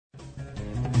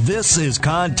This is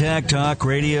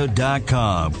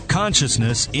ContactTalkRadio.com,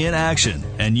 Consciousness in Action,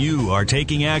 and you are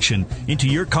taking action into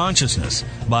your consciousness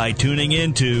by tuning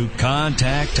into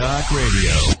Contact Talk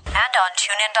Radio. And on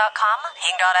TuneIn.com,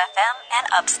 Hing.fm, and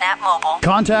UpSnap Mobile.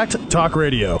 Contact Talk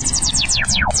Radio.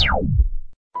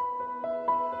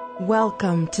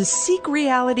 Welcome to Seek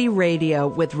Reality Radio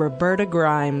with Roberta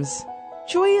Grimes.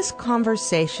 Joyous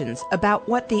conversations about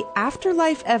what the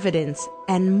afterlife evidence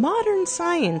and modern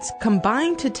science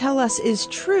combine to tell us is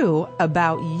true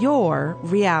about your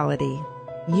reality.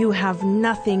 You have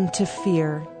nothing to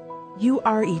fear. You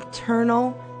are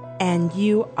eternal and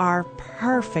you are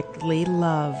perfectly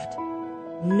loved.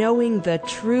 Knowing the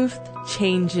truth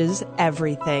changes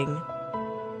everything.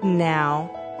 Now,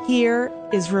 here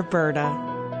is Roberta.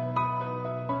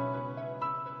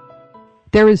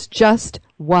 There is just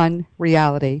one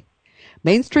reality.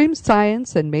 Mainstream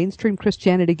science and mainstream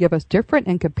Christianity give us different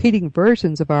and competing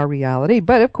versions of our reality,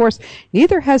 but of course,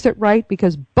 neither has it right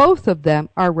because both of them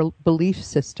are belief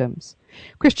systems.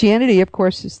 Christianity, of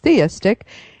course, is theistic,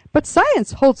 but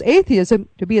science holds atheism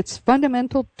to be its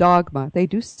fundamental dogma. They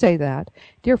do say that.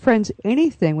 Dear friends,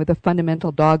 anything with a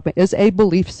fundamental dogma is a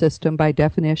belief system by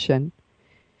definition.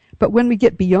 But when we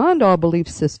get beyond all belief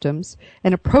systems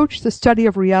and approach the study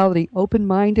of reality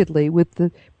open-mindedly with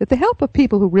the help of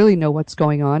people who really know what's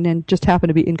going on and just happen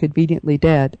to be inconveniently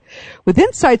dead, with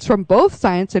insights from both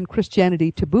science and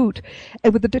Christianity to boot,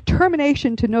 and with the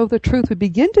determination to know the truth, we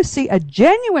begin to see a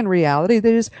genuine reality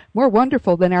that is more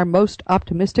wonderful than our most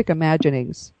optimistic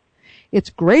imaginings. Its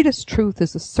greatest truth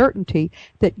is the certainty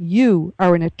that you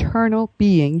are an eternal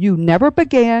being. You never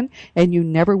began and you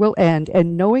never will end,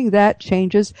 and knowing that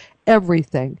changes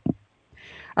everything.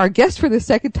 Our guest for the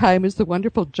second time is the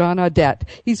wonderful John Audette.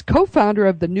 He's co-founder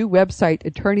of the new website,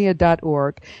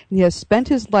 Eternia.org, and he has spent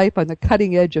his life on the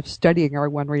cutting edge of studying our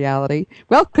one reality.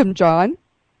 Welcome, John.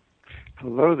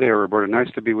 Hello there, Roberta.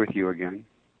 Nice to be with you again.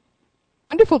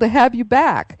 Wonderful to have you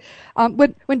back.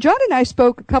 When John and I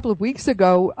spoke a couple of weeks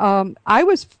ago, I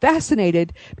was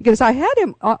fascinated because I had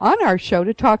him on our show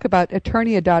to talk about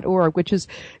Eternia.org, which is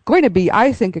going to be,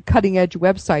 I think, a cutting-edge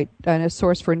website and a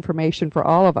source for information for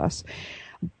all of us.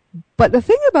 But the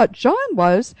thing about John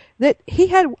was that he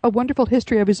had a wonderful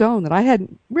history of his own that I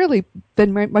hadn't really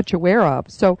been very much aware of.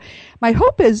 So my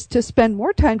hope is to spend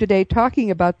more time today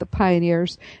talking about the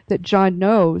pioneers that John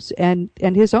knows and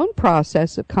his own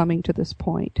process of coming to this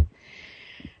point.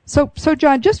 So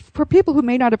John, just for people who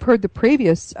may not have heard the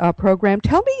previous program,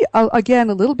 tell me again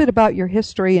a little bit about your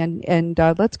history and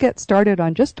let's get started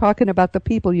on just talking about the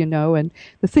people you know and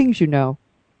the things you know.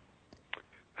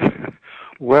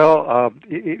 Well,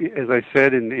 as I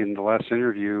said in the last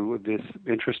interview, this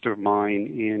interest of mine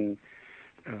in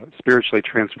spiritually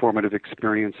transformative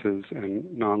experiences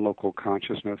and non-local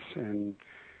consciousness and,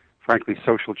 frankly,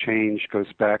 social change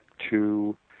goes back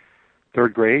to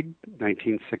third grade,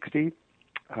 1960,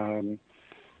 and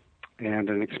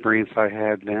an experience I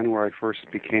had then where I first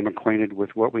became acquainted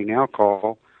with what we now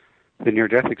call the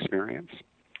near-death experience.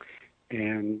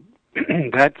 And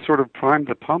that sort of primed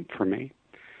the pump for me.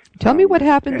 Tell me what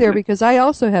happened there, because I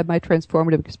also had my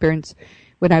transformative experience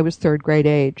when I was third grade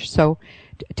age. So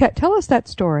tell us that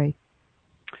story.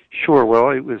 Sure.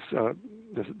 Well, it was I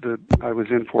was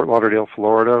in Fort Lauderdale,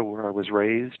 Florida, where I was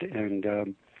raised, and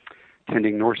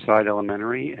attending Northside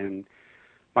Elementary. And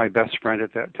my best friend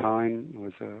at that time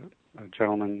was a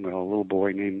gentleman, a little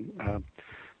boy named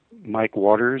Mike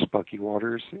Waters, Bucky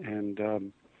Waters,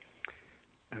 and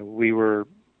we were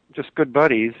just good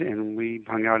buddies, and we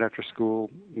hung out after school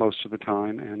most of the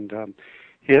time. And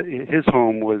his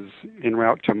home was en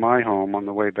route to my home on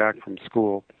the way back from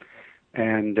school,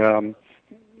 and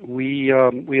we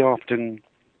often,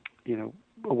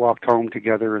 walked home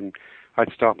together, and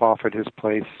I'd stop off at his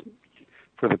place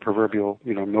for the proverbial,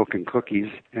 milk and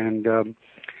cookies. And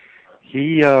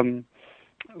he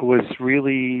was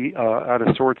really out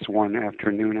of sorts one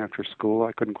afternoon after school.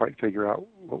 I couldn't quite figure out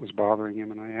what was bothering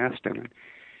him, and I asked him. And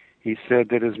he said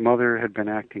that his mother had been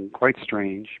acting quite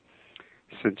strange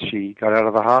since she got out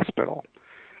of the hospital.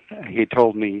 He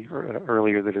told me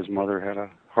earlier that his mother had a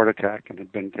heart attack and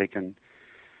had been taken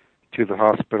to the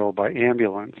hospital by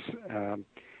ambulance. And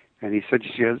he said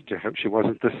she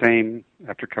wasn't the same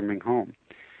after coming home.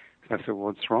 So I said, well,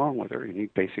 what's wrong with her? And he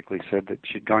basically said that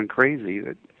she'd gone crazy,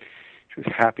 that she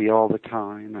was happy all the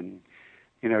time, and,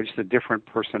 just a different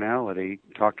personality,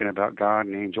 talking about God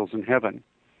and angels in heaven.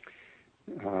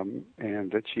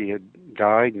 And that she had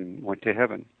died and went to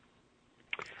heaven.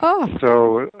 Oh.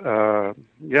 So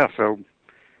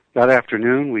that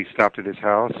afternoon we stopped at his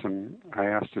house, and I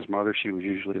asked his mother, she was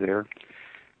usually there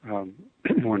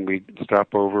when we'd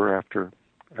stop over after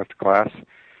class,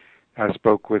 I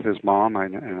spoke with his mom,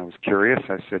 and I was curious.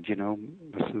 I said,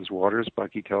 Mrs. Waters,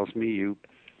 Bucky tells me you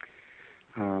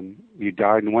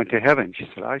died and went to heaven. She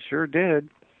said, I sure did.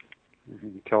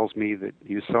 He tells me that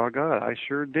you saw God. I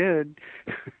sure did.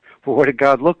 Well, what did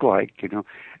God look like? She said,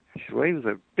 well, he was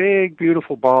a big,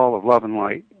 beautiful ball of love and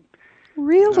light.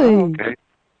 Really? Oh, okay.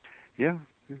 Yeah.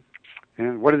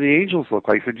 And what did the angels look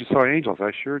like? He said, you saw angels.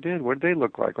 I sure did. What did they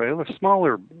look like? Well, they were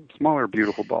smaller,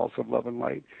 beautiful balls of love and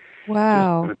light.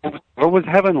 Wow. What was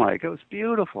heaven like? It was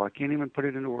beautiful. I can't even put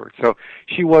it into words. So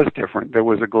she was different. There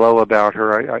was a glow about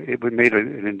her. It made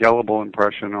an indelible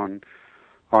impression on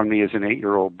me as an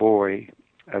 8-year-old boy.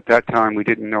 At that time, we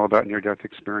didn't know about near-death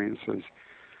experiences.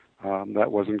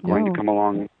 That wasn't going to come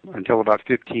along until about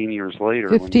 15 years later.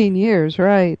 15 years,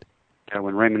 right.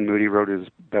 When Raymond Moody wrote his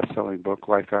best-selling book,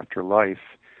 Life After Life.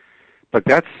 But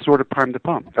that's sort of primed the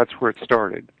pump. That's where it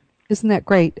started. Isn't that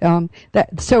great? How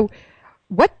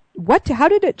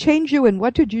did it change you, and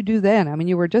what did you do then? I mean,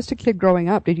 you were just a kid growing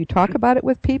up. Did you talk about it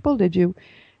with people? Did you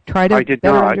try to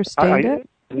better understand it?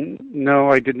 No,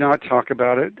 I did not talk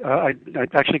about it. I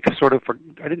actually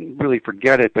I didn't really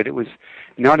forget it, but it was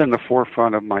not in the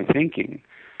forefront of my thinking.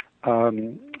 I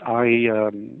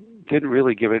didn't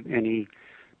really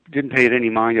didn't pay it any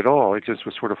mind at all. It just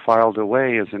was sort of filed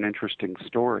away as an interesting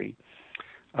story.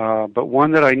 But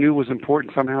one that I knew was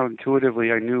important, somehow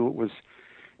intuitively I knew it was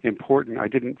important. I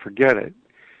didn't forget it.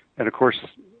 And of course,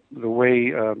 the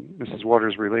way Mrs.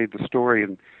 Waters relayed the story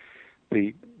and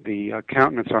the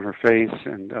countenance on her face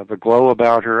and the glow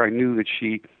about her, I knew that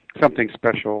something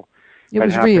special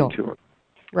had happened real. to her.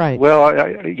 Right. Well, as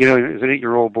an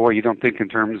 8-year-old boy, you don't think in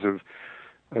terms of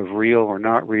real or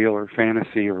not real or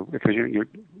fantasy, or because you're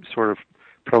sort of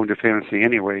prone to fantasy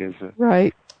anyway as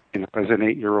as an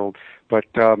 8-year-old. But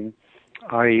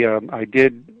I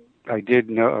did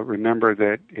remember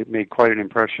that it made quite an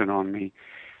impression on me,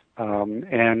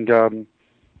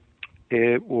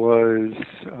 it was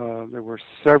there were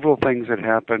several things that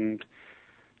happened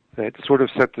that sort of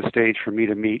set the stage for me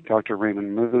to meet Dr.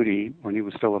 Raymond Moody when he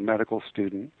was still a medical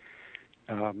student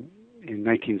in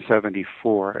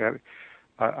 1974.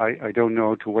 I don't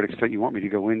know to what extent you want me to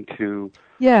go into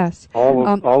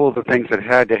all of the things that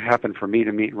had to happen for me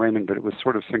to meet Raymond, but it was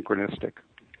sort of synchronistic.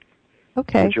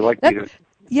 Okay. Would you like me to?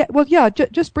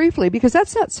 Just briefly, because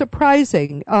that's not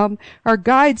surprising. Our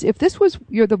guides, if this was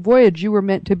the voyage you were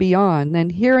meant to be on, then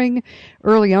hearing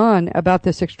early on about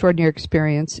this extraordinary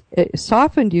experience, it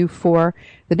softened you for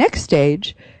the next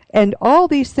stage, and all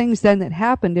these things then that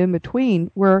happened in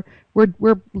between were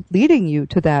leading you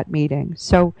to that meeting.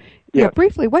 So,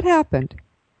 briefly, what happened?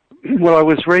 Well, I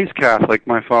was raised Catholic.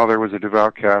 My father was a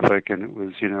devout Catholic, and it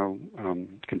was,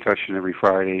 confession every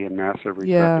Friday and Mass every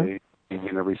Sunday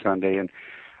and every Sunday. And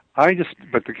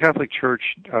but the Catholic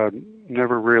Church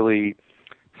never really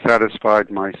satisfied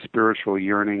my spiritual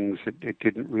yearnings. It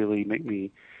didn't really make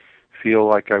me feel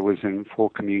like I was in full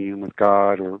communion with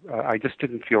God, or I just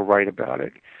didn't feel right about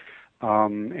it.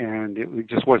 And it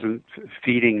just wasn't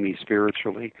feeding me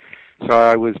spiritually. So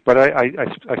I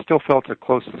still felt the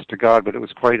closest to God, but it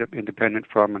was quite independent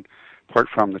from and apart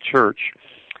from the church.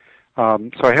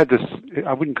 So I had this,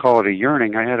 I wouldn't call it a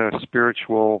yearning, I had a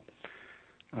spiritual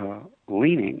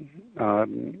leaning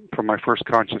from my first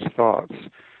conscious thoughts.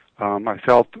 I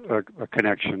felt a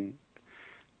connection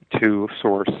to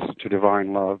Source, to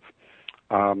divine love.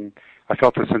 I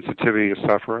felt a sensitivity to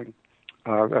suffering.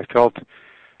 I felt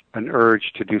an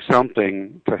urge to do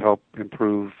something to help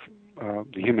improve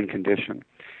the human condition.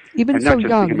 Even so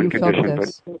young, you felt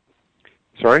this.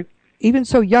 Sorry? Even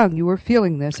so young, you were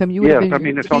feeling this. I mean, you would have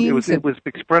been it was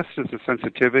expressed as a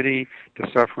sensitivity to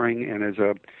suffering and as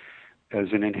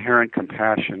an inherent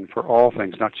compassion for all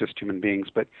things, not just human beings,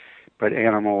 but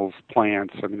animals,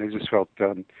 plants. I mean, I just felt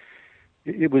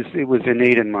it was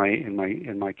innate in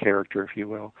my character, if you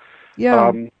will.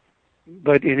 Yeah.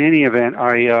 But in any event,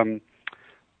 I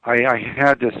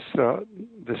had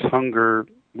this hunger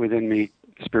within me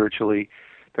spiritually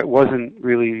that wasn't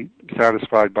really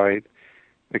satisfied by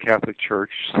the Catholic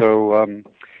Church. So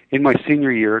in my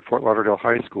senior year at Fort Lauderdale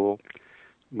High School,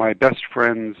 my best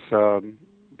friend's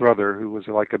brother, who was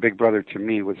like a big brother to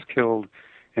me, was killed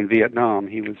in Vietnam.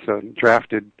 He was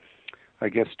drafted, I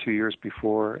guess, 2 years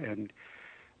before, and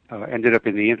ended up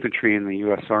in the infantry in the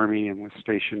U.S. Army and was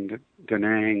stationed at Da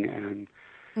Nang,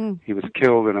 and he was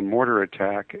killed in a mortar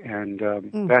attack, and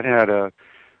that had a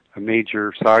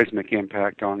major seismic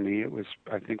impact on me. It was,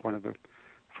 I think, one of the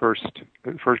first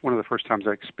times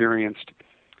I experienced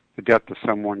the death of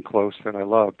someone close that I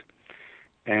loved.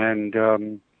 And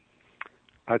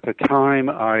at the time,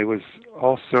 I was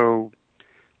also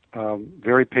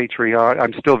very patriotic.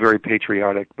 I'm still very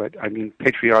patriotic, but I mean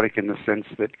patriotic in the sense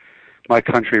that my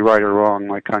country, right or wrong,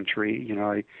 my country,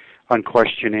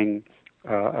 unquestioning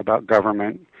about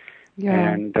government,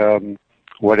 and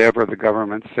whatever the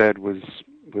government said was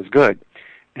good.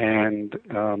 And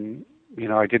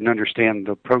I didn't understand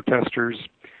the protesters.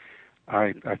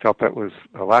 I felt that was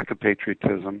a lack of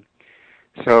patriotism.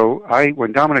 So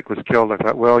when Dominic was killed, I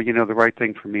thought, well, the right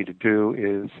thing for me to do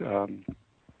is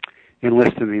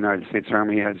enlist in the United States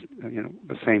Army as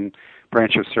the same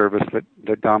branch of service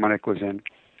that Dominic was in.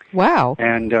 Wow.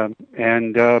 And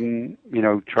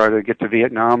try to get to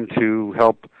Vietnam to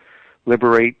help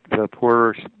liberate the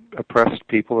poor, oppressed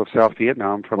people of South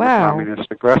Vietnam from the communist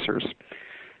aggressors.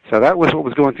 So that was what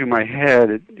was going through my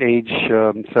head at age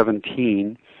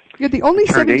 17. You're the only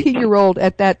 17-year-old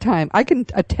at that time. I can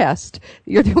attest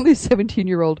you're the only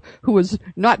 17-year-old who was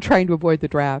not trying to avoid the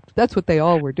draft. That's what they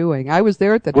all were doing. I was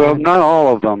there at the time. Well, not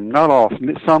all of them. Not all.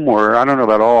 Some were. I don't know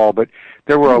about all, but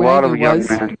there were a lot of young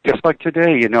men, just like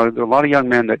today. There were a lot of young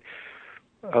men that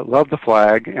loved the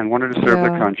flag and wanted to serve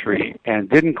their country and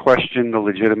didn't question the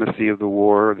legitimacy of the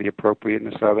war or the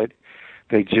appropriateness of it.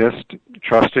 They just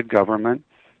trusted government,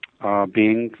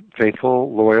 being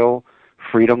faithful, loyal,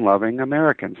 freedom-loving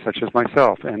Americans, such as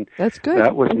myself. And that's good.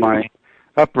 That was my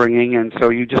upbringing, and so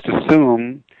you just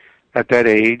assume at that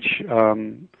age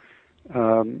that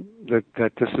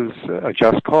this is a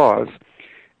just cause,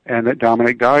 and that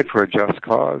Dominic died for a just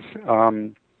cause.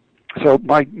 So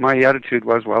my attitude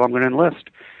was, well, I'm going to enlist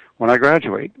when I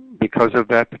graduate because of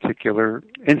that particular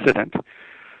incident.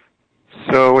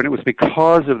 So, and it was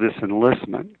because of this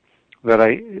enlistment that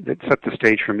set the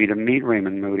stage for me to meet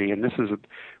Raymond Moody, and this is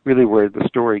really where the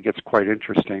story gets quite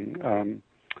interesting.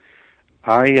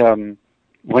 I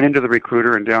went into the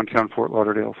recruiter in downtown Fort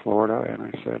Lauderdale, Florida, and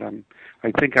I said,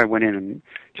 I think I went in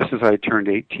just as I had turned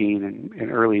 18 in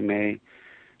early May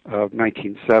of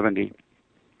 1970,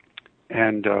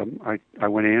 and I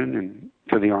went in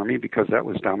to the Army because that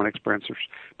was Dominic's branch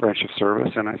of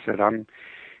service, and I said, I'm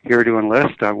here to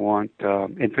enlist. I want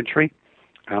infantry,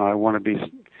 and I want to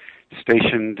be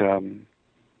stationed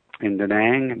in Da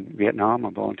Nang in Vietnam.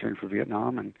 I'm volunteering for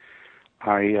Vietnam, and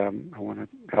I want to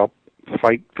help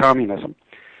fight communism.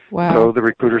 Wow. So the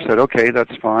recruiter said, okay,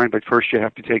 that's fine, but first you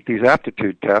have to take these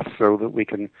aptitude tests so that we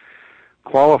can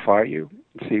qualify you,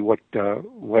 see what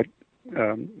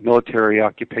military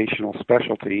occupational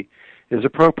specialty is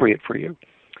appropriate for you.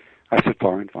 I said,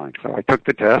 fine. So I took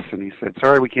the test, and he said,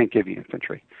 sorry, we can't give you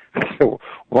infantry. I said, well,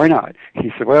 why not?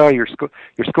 He said, well, your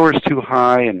score is too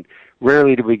high, and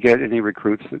rarely do we get any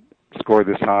recruits that score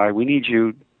this high. We need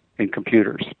you in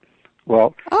computers.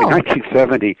 Well, in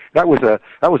 1970, that was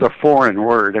a foreign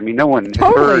word. I mean, no one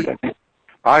heard it.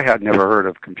 I had never heard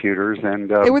of computers, and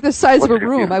they were the size of a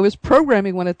room. I was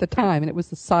programming one at the time, and it was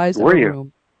the size of a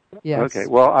room. Yes. Okay.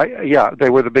 Well, they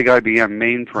were the big IBM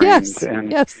mainframes. Yes.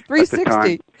 And yes.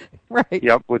 360. Right.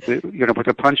 Yep. With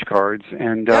the punch cards,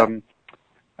 and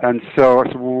and so I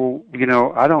said, well,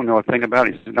 I don't know a thing about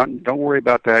it. He said, don't worry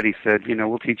about that. He said,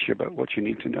 we'll teach you about what you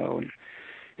need to know. And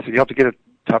he said, you have to get a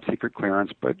top secret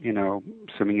clearance, but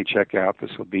assuming you check out,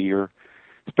 this will be your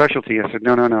specialty. I said,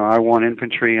 no. I want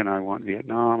infantry, and I want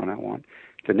Vietnam, and I want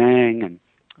Da Nang, and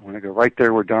I want to go right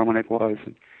there where Dominic was.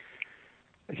 And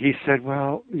he said,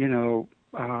 well,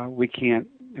 we can't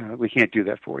do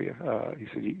that for you. He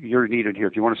said, you're needed here.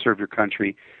 If you want to serve your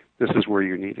country, this is where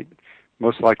you're needed.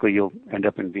 Most likely you'll end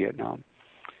up in Vietnam.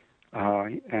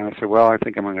 And I said, well, I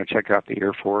think I'm going to check out the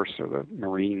Air Force or the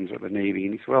Marines or the Navy.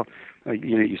 And he said, well,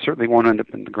 you certainly won't end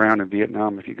up in the ground in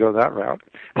Vietnam if you go that route.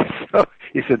 So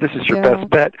he said, this is your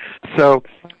best bet. So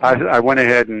I went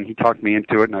ahead, and he talked me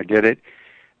into it, and I did it.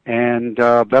 And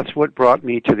that's what brought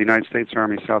me to the United States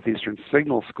Army Southeastern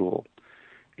Signal School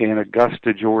in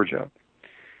Augusta, Georgia,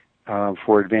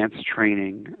 for advanced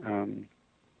training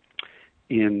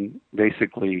in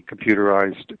basically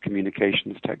computerized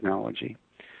communications technology.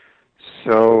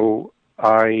 So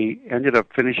I ended up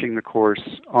finishing the course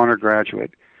honor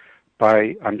graduate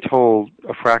by, I'm told,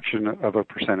 a fraction of a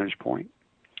percentage point.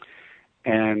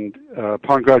 And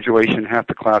upon graduation, half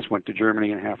the class went to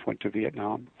Germany and half went to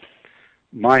Vietnam.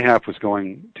 My half was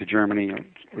going to Germany. I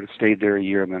would have stayed there a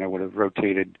year, and then I would have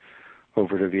rotated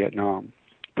over to Vietnam,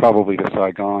 probably to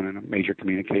Saigon in a major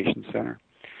communications center,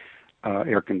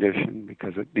 air-conditioned,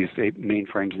 because these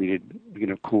mainframes needed,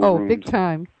 cool rooms. Oh, big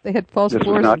time. They had false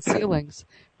floors and ceilings.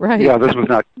 Right. Yeah, this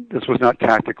was not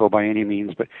tactical by any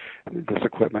means, but this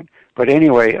equipment. But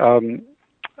anyway,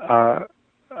 I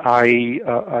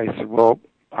said, well,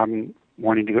 I'm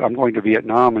going to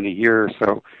Vietnam in a year,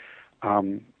 so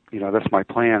that's my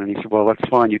plan. And he said, well, that's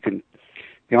fine. You can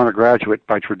the honor graduate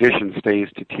by tradition stays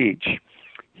to teach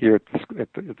here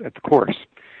at the course.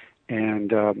 And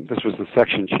this was the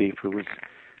section chief who was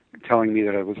telling me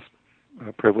that I was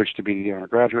privileged to be the honor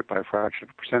graduate by a fraction of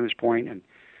a percentage point, and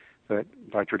that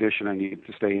by tradition I needed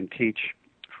to stay and teach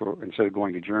instead of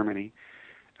going to Germany.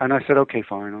 And I said, okay,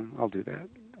 fine, I'll do that.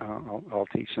 I'll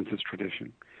teach since it's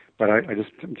tradition. But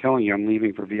I'm telling you, I'm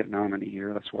leaving for Vietnam in a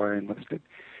year. That's why I enlisted.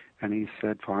 And he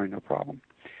said, fine, no problem.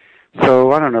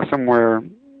 So I don't know, somewhere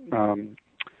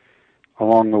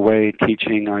along the way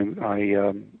teaching,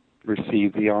 I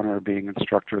received the honor of being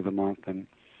instructor of the month, and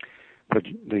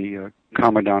the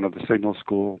commandant of the signal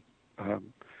school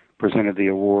presented the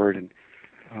award, and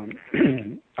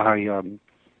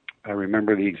I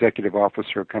remember the executive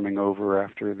officer coming over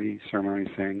after the ceremony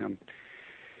saying,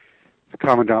 the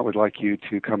commandant would like you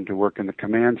to come to work in the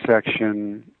command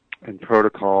section and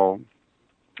protocol.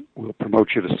 We'll promote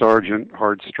you to sergeant,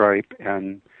 hard stripe,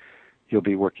 and you'll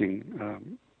be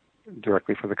working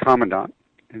directly for the commandant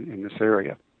in this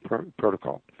area,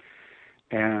 protocol.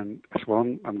 And I said, well,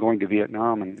 I'm going to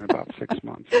Vietnam in about 6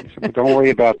 months. He said, well, don't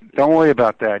worry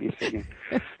about that. He said,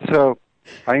 yeah. So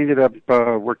I ended up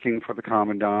working for the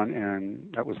commandant,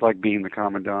 and that was like being the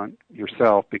commandant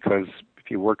yourself, because if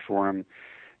you worked for him,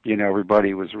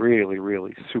 everybody was really,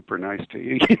 really super nice to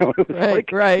you. It was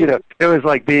right. It was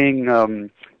like being,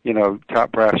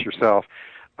 top brass yourself.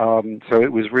 So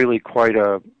it was really quite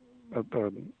an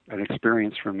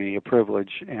experience for me, a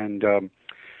privilege. And,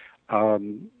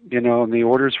 the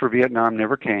orders for Vietnam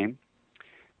never came.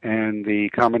 And the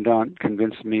commandant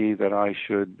convinced me that I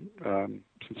should,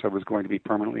 since I was going to be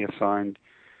permanently assigned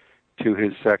to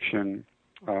his section,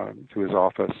 to his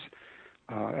office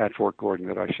at Fort Gordon,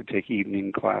 that I should take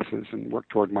evening classes and work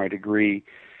toward my degree,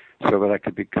 so that I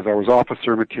could be, because I was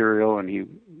officer material, and he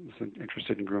was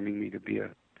interested in grooming me to be a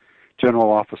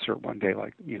general officer one day,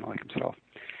 like himself.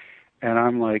 And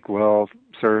I'm like, well,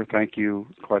 sir, thank you.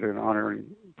 It's quite an honor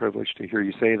and privilege to hear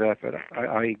you say that, but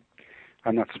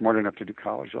I'm not smart enough to do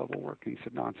college level work. And he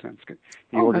said, nonsense.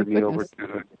 He ordered me over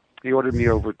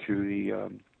to the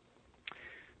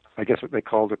I guess what they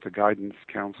called it, the Guidance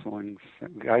and Counseling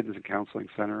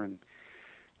Center, and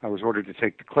I was ordered to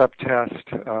take the CLEP test,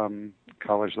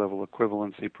 college level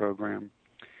equivalency program,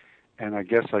 and I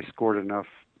guess I scored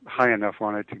high enough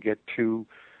on it to get 2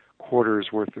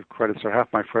 quarters worth of credit. So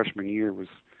half my freshman year was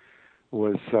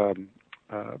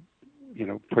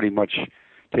pretty much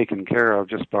taken care of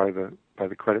just by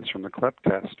the credits from the CLEP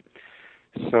test.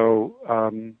 So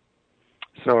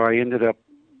I ended up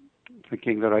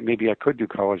thinking that maybe I could do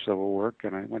college level work,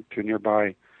 and I went to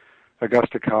nearby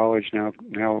Augusta College, now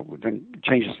then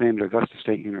changed its name to Augusta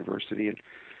State University,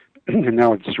 and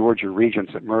now it's Georgia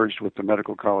Regents. It merged with the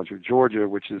Medical College of Georgia,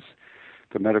 which is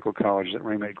the medical college that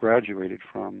Ray May graduated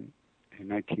from in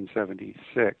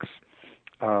 1976.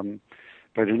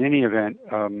 But in any event,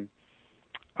 when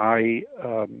I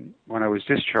was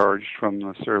discharged from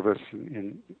the service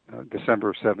in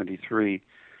December of 73,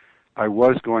 I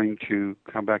was going to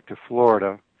come back to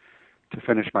Florida to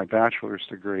finish my bachelor's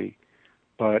degree,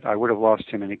 but I would have lost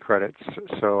too many credits,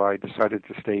 so I decided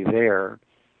to stay there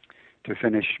to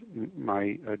finish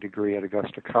my degree at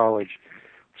Augusta College,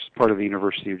 which is part of the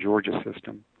University of Georgia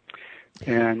system.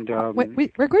 And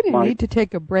we're going to need to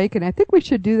take a break, and I think we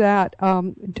should do that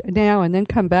now, and then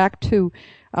come back to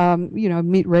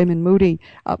meet Raymond Moody.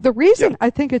 The reason I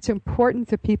think it's important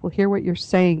that people hear what you're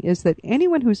saying is that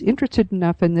anyone who's interested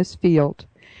enough in this field,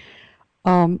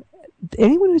 to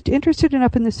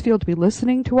be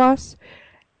listening to us,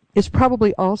 is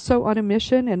probably also on a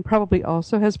mission and probably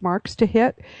also has marks to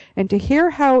hit. And to hear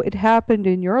how it happened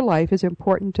in your life is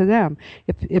important to them.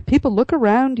 If people look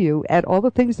around you at all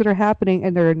the things that are happening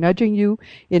and they're nudging you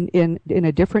in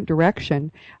a different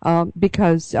direction,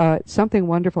 because something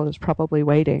wonderful is probably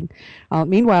waiting.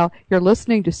 Meanwhile, you're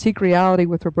listening to Seek Reality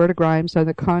with Roberta Grimes on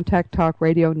the Contact Talk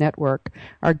Radio Network.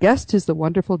 Our guest is the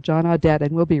wonderful John Audette,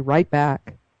 and we'll be right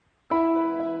back.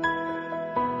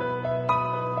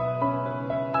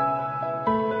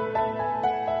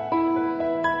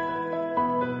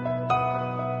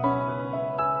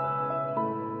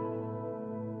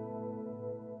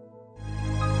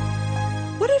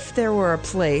 There were a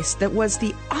place that was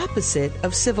the opposite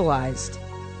of civilized?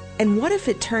 And what if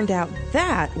it turned out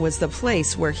that was the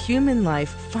place where human life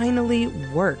finally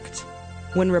worked?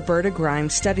 When Roberta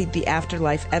Grimes studied the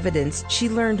afterlife evidence, she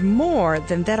learned more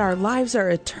than that our lives are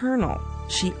eternal.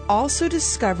 She also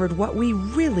discovered what we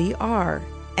really are.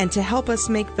 And to help us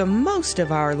make the most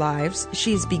of our lives,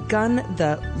 she's begun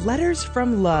the Letters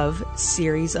from Love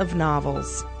series of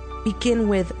novels. Begin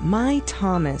with My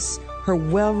Thomas, her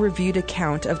well-reviewed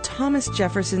account of Thomas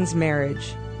Jefferson's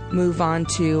marriage. Move on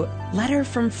to Letter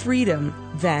from Freedom,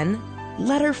 then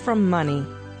Letter from Money.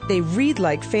 They read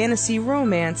like fantasy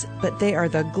romance, but they are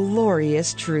the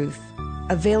glorious truth.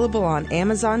 Available on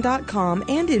Amazon.com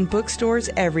and in bookstores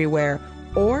everywhere.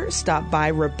 Or stop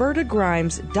by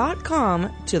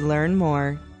RobertaGrimes.com to learn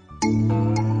more.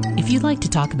 If you'd like to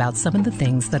talk about some of the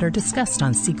things that are discussed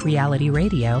on Seek Reality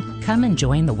Radio, come and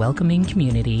join the welcoming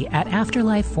community at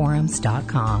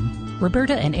AfterlifeForums.com.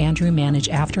 Roberta and Andrew manage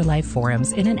Afterlife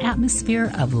Forums in an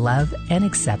atmosphere of love and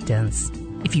acceptance.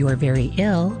 If you are very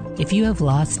ill, if you have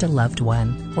lost a loved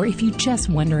one, or if you just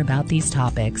wonder about these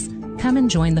topics, come and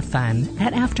join the fun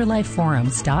at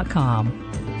AfterlifeForums.com.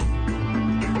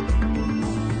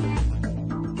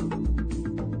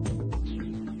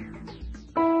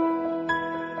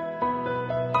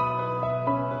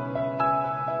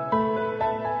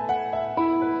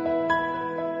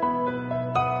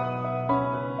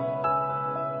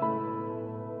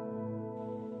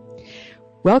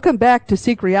 Welcome back to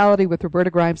Seek Reality with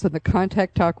Roberta Grimes on the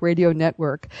Contact Talk Radio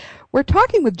Network. We're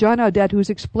talking with John Audette,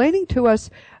 who's explaining to us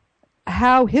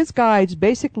how his guides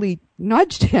basically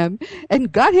nudged him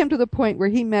and got him to the point where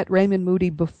he met Raymond Moody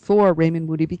before Raymond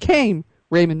Moody became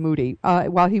Raymond Moody,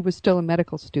 while he was still a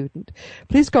medical student.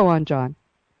 Please go on, John.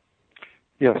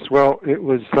 Yes, well, it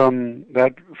was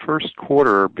that first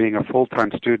quarter, being a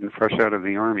full-time student fresh out of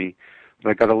the Army, that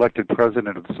I got elected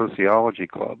president of the Sociology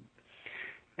Club.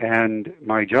 And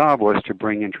my job was to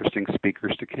bring interesting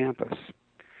speakers to campus.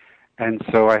 And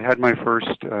so I had my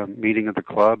first meeting of the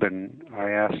club, and I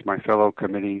asked my fellow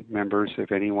committee members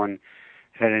if anyone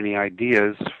had any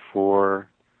ideas for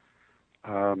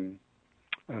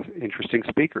interesting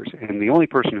speakers. And the only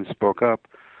person who spoke up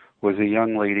was a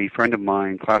young lady, friend of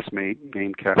mine, classmate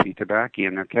named Kathy Tabacki.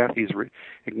 And now Kathy's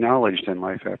acknowledged in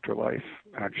Life After Life,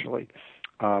 actually.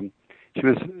 She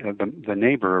was the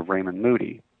neighbor of Raymond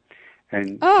Moody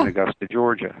in Augusta,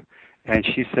 Georgia. And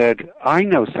she said, I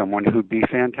know someone who'd be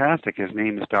fantastic. His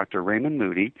name is Dr. Raymond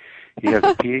Moody. He has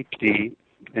a Ph.D.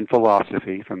 in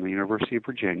philosophy from the University of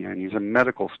Virginia, and he's a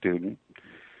medical student.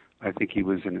 I think he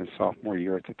was in his sophomore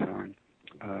year at the time.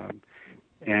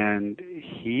 And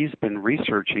he's been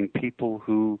researching people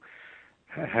who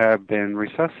have been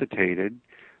resuscitated,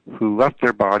 who left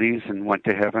their bodies and went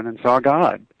to heaven and saw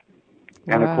God.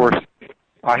 Wow. And, of course,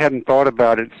 I hadn't thought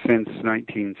about it since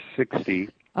 1960.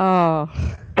 Oh.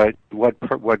 But what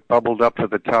bubbled up to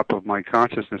the top of my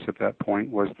consciousness at that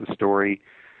point was the story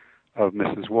of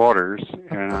Mrs. Waters,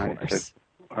 and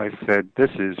I said, this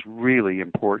is really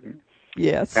important.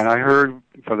 Yes. And I heard,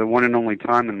 for the one and only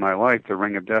time in my life, the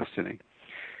ring of destiny,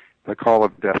 the call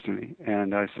of destiny.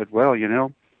 And I said, well,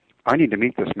 I need to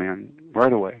meet this man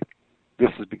right away. This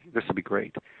would be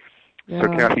great. Yeah. So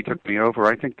Kathy took me over,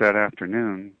 I think that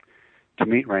afternoon, to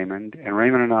meet Raymond, and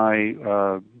Raymond and I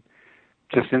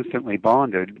just instantly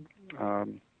bonded.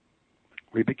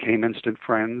 We became instant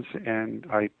friends, and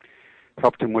I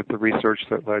helped him with the research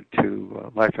that led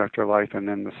to Life After Life, and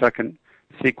then the second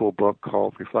sequel book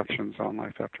called Reflections on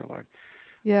Life After Life.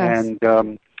 Yes. And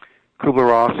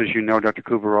Kubler-Ross, as you know, Dr.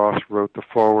 Kubler-Ross wrote the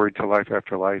foreword to Life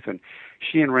After Life, and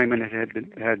she and Raymond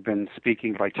had been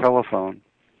speaking by telephone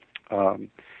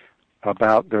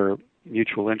about their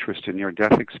mutual interest in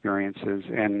near-death experiences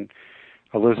and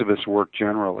Elizabeth's work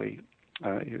generally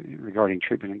regarding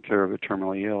treatment and care of the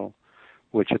terminally ill,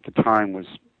 which at the time was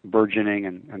burgeoning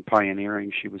and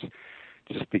pioneering. She was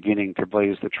just beginning to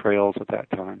blaze the trails at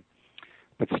that time,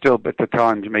 but still at the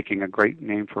time making a great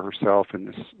name for herself in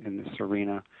this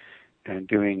arena and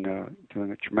doing a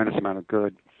tremendous amount of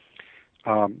good.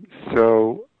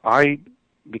 So I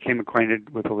became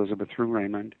acquainted with Elizabeth through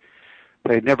Raymond.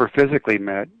 They had never physically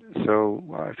met, so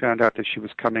I found out that she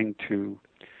was coming to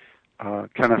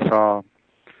Kennesaw.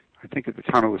 I think at the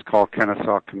time it was called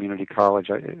Kennesaw Community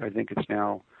College. I think it's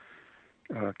now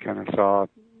Kennesaw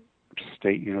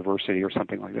State University or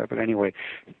something like that. But anyway,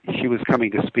 she was coming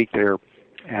to speak there,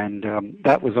 and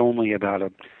that was only about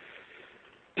a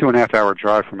 2.5-hour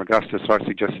drive from Augusta, so I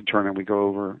suggested to her and we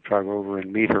drive over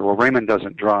and meet her. Well, Raymond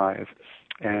doesn't drive,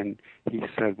 and he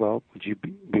said, well, would you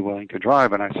be willing to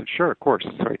drive? And I said, sure, of course.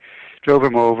 So I drove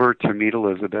him over to meet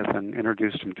Elizabeth and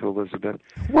introduced him to Elizabeth.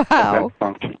 Wow. At that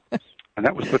function. And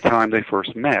that was the time they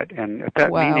first met. And at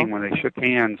that meeting, when they shook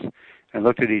hands and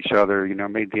looked at each other,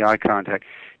 made the eye contact,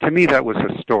 to me that was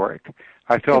historic.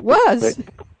 I felt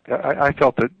I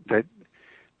felt that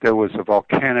there was a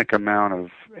volcanic amount of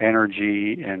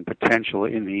energy and potential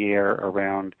in the air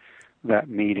around that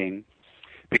meeting,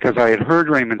 because I had heard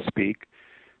Raymond speak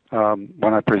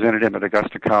when I presented him at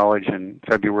Augusta College in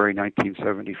February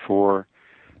 1974,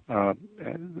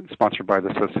 sponsored by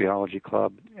the Sociology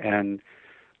Club. And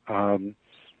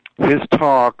his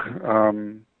talk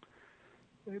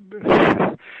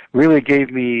really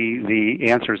gave me the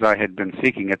answers I had been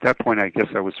seeking. At that point, I guess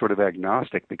I was sort of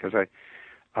agnostic because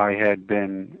I had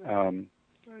been,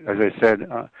 as I said,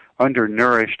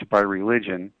 undernourished by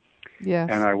religion. Yes.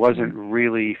 And I wasn't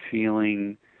really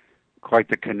feeling quite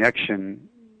the connection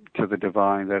to the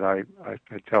divine that I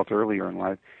had felt earlier in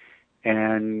life.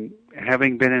 And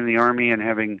having been in the Army and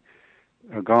having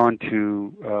gone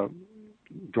to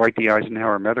Dwight D.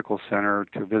 Eisenhower Medical Center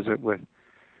to visit with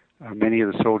many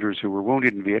of the soldiers who were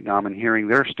wounded in Vietnam and hearing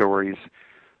their stories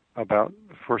about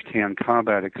firsthand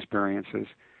combat experiences,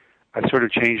 I sort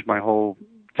of changed my whole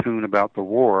tune about the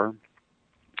war,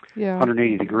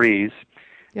 180 degrees.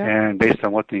 Yeah. And based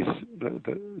on what the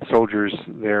soldiers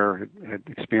there had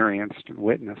experienced and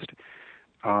witnessed,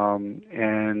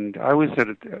 and I was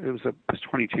I was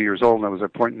 22 years old, and I was at a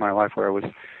point in my life where I was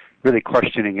really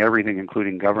questioning everything,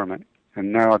 including government.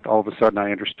 And now all of a sudden,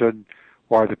 I understood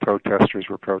why the protesters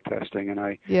were protesting, and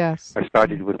I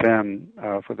studied with them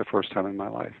for the first time in my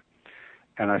life.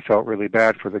 And I felt really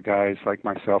bad for the guys like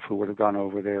myself who would have gone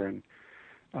over there and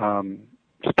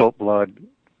spilt blood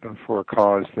for a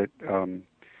cause that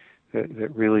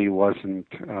really wasn't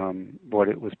what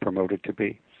it was promoted to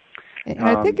be. And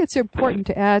I think it's important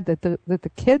to add that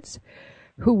the kids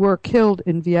who were killed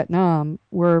in Vietnam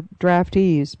were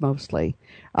draftees mostly,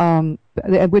 and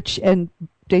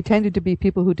they tended to be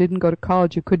people who didn't go to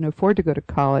college, who couldn't afford to go to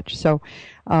college. So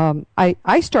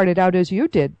I started out as you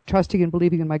did, trusting and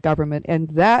believing in my government, and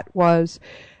that was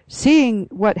seeing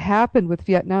what happened with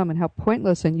Vietnam and how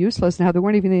pointless and useless and how they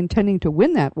weren't even intending to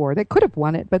win that war. They could have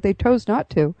won it, but they chose not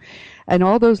to. And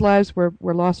all those lives were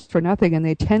lost for nothing, and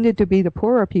they tended to be the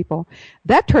poorer people.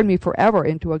 That turned me forever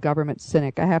into a government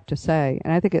cynic, I have to say.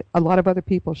 And I think a lot of other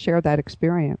people share that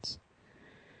experience.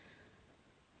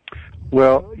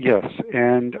 Well, yes,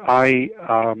 and I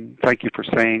thank you for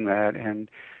saying that. And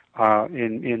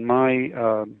in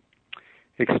my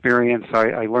experience,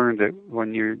 I learned that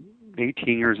when you're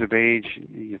 18 years of age,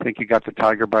 you think you got the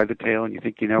tiger by the tail, and you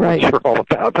think you know what you're all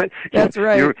about. But that's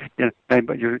right.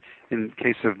 But you're in the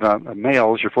case of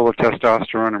males, you're full of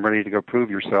testosterone and ready to go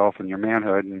prove yourself and your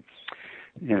manhood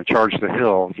and charge the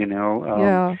hill.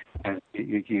 And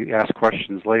you ask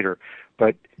questions later.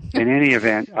 But in any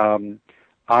event, at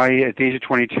the age of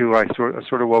 22, I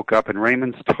sort of woke up, and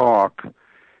Raymond's talk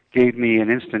gave me an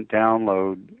instant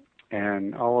download.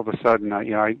 And all of a sudden,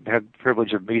 I had the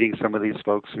privilege of meeting some of these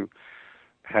folks who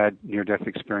had near-death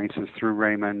experiences through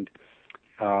Raymond,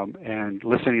 and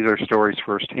listening to their stories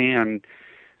firsthand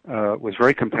was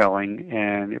very compelling,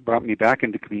 and it brought me back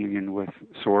into communion with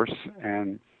Source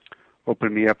and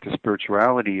opened me up to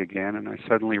spirituality again. And I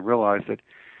suddenly realized that,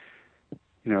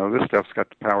 this stuff's got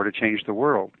the power to change the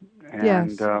world.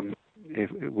 And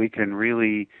if we can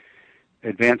really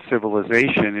advance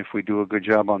civilization, if we do a good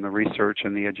job on the research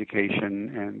and the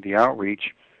education and the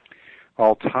outreach,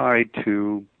 all tied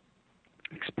to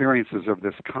experiences of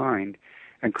this kind.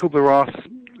 And Kubler-Ross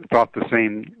thought the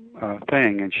same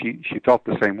thing, and she felt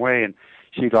the same way, and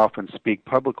she'd often speak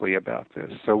publicly about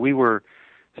this. So we were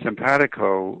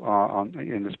simpatico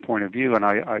in this point of view, and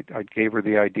I gave her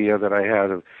the idea that I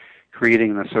had of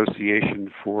creating an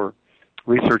association for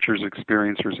researchers,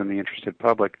 experiencers, and the interested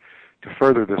public to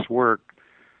further this work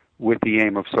with the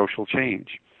aim of social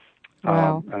change.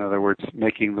 Wow. In other words,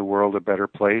 making the world a better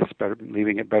place,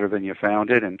 leaving it better than you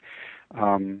found it, and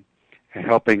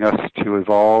helping us to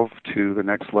evolve to the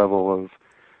next level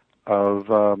of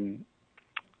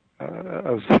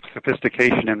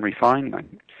sophistication and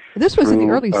refinement. This was in the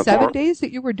early 70s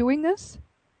that you were doing this?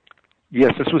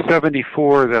 Yes, this was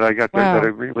 74 that I got that I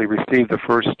really received the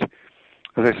first,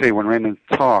 as I say, when Raymond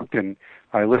talked, and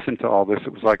I listened to all this.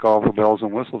 It was like all the bells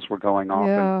and whistles were going off.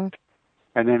 Yeah.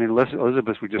 And then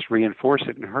Elizabeth would just reinforce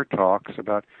it in her talks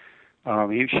about,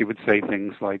 she would say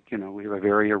things like, we have a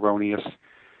very erroneous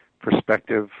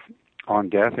perspective on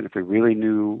death, and if we really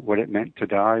knew what it meant to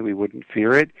die, we wouldn't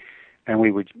fear it, and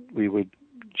we would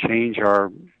change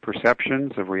our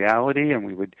perceptions of reality, and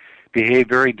we would behave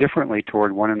very differently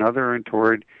toward one another and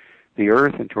toward the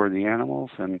earth and toward the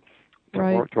animals and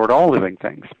toward all living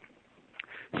things.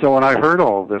 So when I heard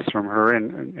all of this from her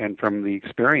and from the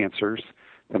experiencers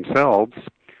themselves,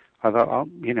 I thought,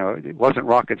 it wasn't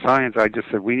rocket science. I just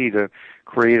said we need to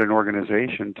create an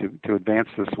organization to advance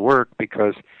this work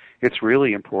because it's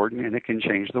really important and it can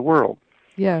change the world.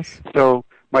 Yes. So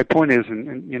my point is,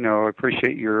 and I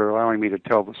appreciate your allowing me to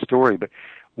tell the story, but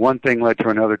one thing led to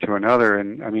another,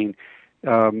 and I mean,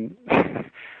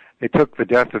 it took the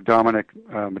death of Dominic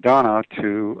Madonna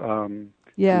to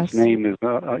whose name is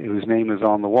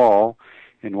on the wall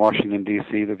in Washington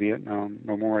D.C., the Vietnam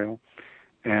Memorial,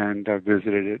 and I've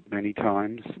visited it many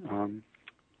times.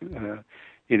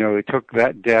 It took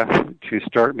that death to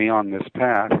start me on this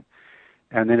path,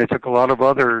 and then it took a lot of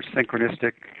other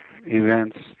synchronistic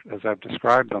events, as I've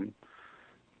described them,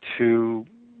 to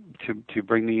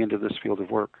bring me into this field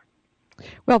of work.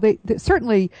 Well, they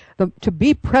certainly to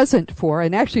be present for,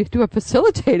 and actually to have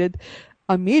facilitated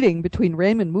a meeting between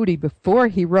Raymond Moody before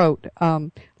he wrote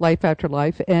Life After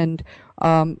Life and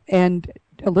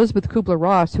Elizabeth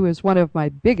Kubler-Ross, who is one of my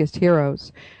biggest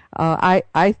heroes.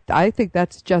 I think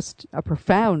that's just a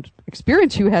profound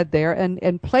experience you had there,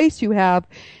 and place you have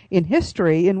in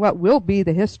history, in what will be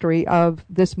the history of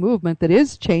this movement that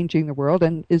is changing the world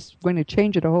and is going to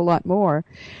change it a whole lot more.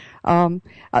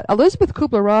 Elizabeth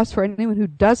Kubler-Ross, for anyone who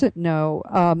doesn't know,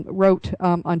 wrote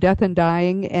On Death and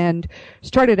Dying and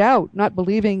started out not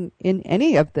believing in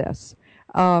any of this,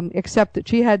 except that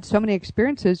she had so many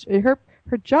experiences.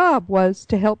 Her job was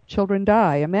to help children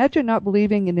die. Imagine not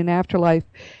believing in an afterlife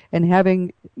and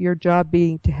having your job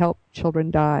being to help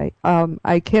children die.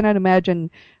 I cannot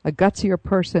imagine a gutsier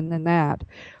person than that.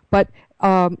 But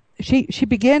she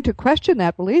began to question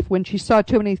that belief when she saw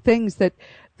too many things that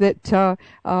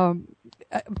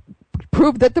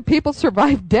proved that the people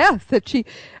survived death. That she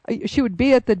would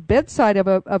be at the bedside of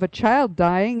a child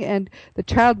dying, and the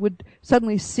child would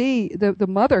suddenly see the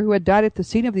mother who had died at the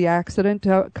scene of the accident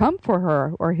come for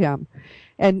her or him,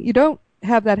 and you don't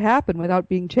have that happen without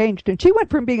being changed. And she went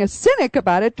from being a cynic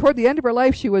about it. Toward the end of her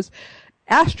life, she was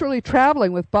astrally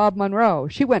traveling with Bob Monroe.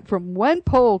 She went from one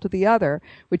pole to the other,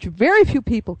 which very few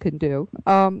people can do,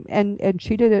 and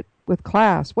she did it with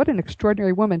class. What an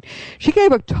extraordinary woman. She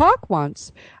gave a talk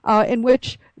once in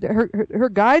which her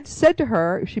guides said to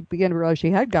her, she began to realize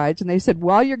she had guides, and they said,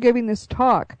 while you're giving this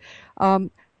talk,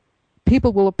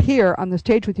 people will appear on the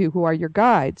stage with you who are your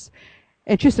guides.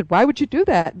 And she said, why would you do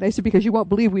that? And they said, because you won't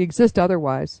believe we exist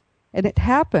otherwise. And it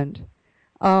happened.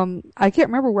 I can't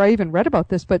remember where I even read about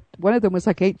this, but one of them was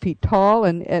like 8 feet tall,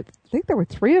 and I think there were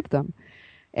 3 of them.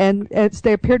 And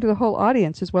they appeared to the whole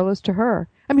audience as well as to her.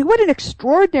 I mean, what an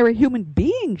extraordinary human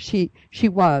being she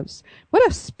was. What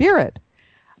a spirit.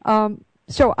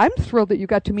 So I'm thrilled that you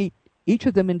got to meet each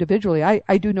of them individually.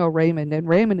 I do know Raymond, and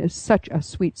Raymond is such a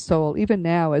sweet soul, even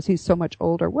now as he's so much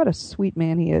older. What a sweet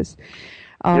man he is.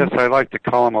 Yes, I like to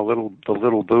call him the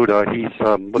little Buddha. He's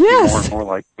looking more and more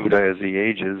like Buddha as he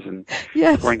ages, and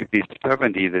he's going to be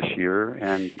 70 this year,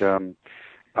 and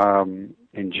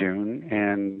in June,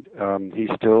 and he's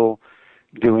still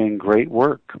doing great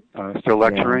work, still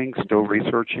lecturing, still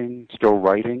researching, still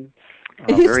writing.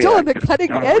 He's still on the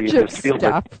cutting edge of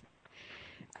stuff.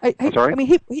 Sorry? I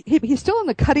mean, he's still on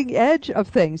the cutting edge of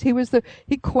things. He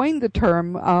coined the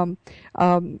term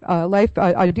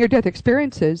near-death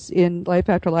experiences in Life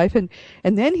After Life, and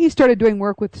then he started doing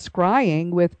work with scrying,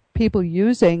 with people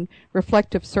using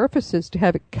reflective surfaces to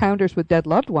have encounters with dead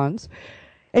loved ones.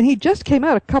 And he just came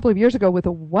out a couple of years ago with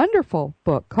a wonderful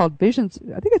book called Visions.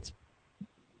 I think it's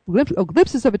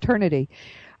Glimpses of Eternity,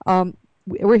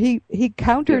 where he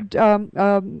countered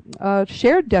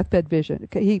shared deathbed vision.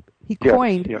 He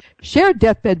coined shared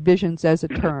deathbed visions as a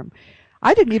term.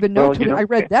 I didn't even know until I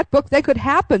read that book they could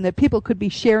happen, that people could be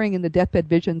sharing in the deathbed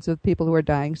visions of people who are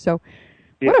dying. So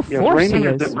what a force he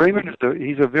is. Raymond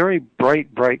he's a very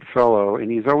bright fellow, and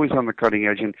he's always on the cutting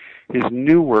edge, and his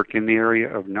new work in the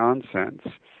area of nonsense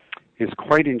is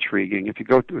quite intriguing. If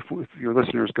your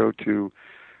listeners go to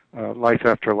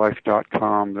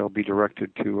lifeafterlife.com, they'll be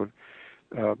directed to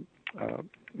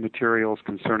materials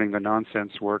concerning the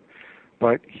nonsense work.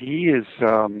 But this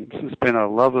has been a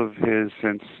love of his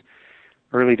since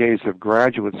early days of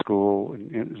graduate school,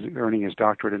 and earning his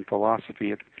doctorate in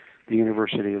philosophy at the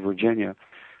University of Virginia.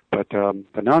 But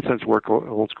the nonsense work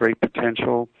holds great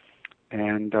potential,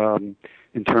 and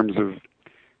in terms of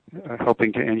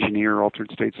helping to engineer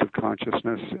altered states of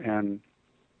consciousness, and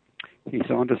he's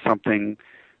onto something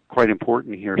quite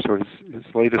important here. So his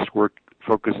latest work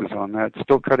focuses on that,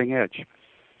 still cutting edge.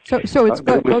 So it's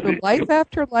go to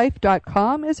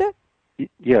lifeafterlife.com, is it?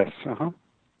 Yes.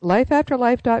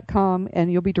 Lifeafterlife.com,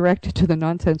 and you'll be directed to the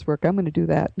nonsense work. I'm going to do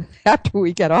that after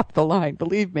we get off the line.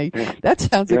 Believe me, that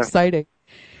sounds exciting.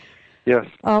 Yes.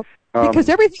 Because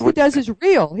everything he does is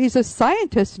real. He's a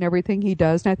scientist in everything he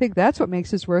does, and I think that's what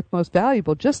makes his work most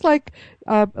valuable. Just like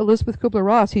Elizabeth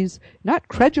Kubler-Ross, he's not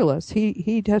credulous.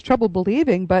 He has trouble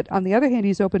believing, but on the other hand,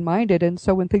 he's open-minded, and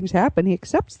so when things happen, he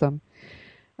accepts them.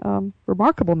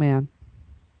 Remarkable man.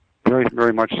 Very,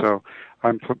 very much so.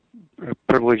 I'm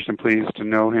privileged and pleased to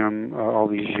know him all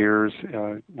these years.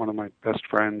 One of my best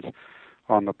friends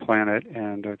on the planet,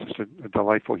 and just a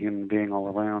delightful human being all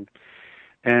around.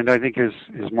 And I think his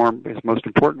most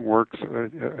important works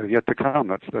are yet to come.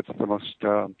 That's the most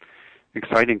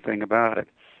exciting thing about it.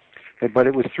 But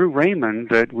it was through Raymond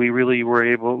that we were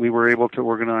able to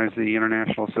organize the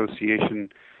International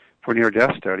Association for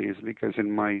Near-Death Studies, because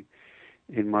in my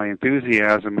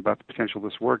enthusiasm about the potential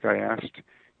of this work, I asked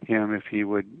him if he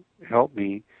would help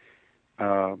me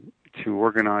to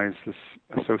organize this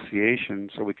association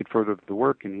so we could further the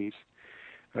work, and he's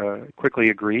quickly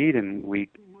agreed, and we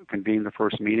convened the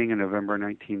first meeting in November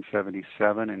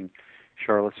 1977 in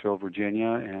Charlottesville,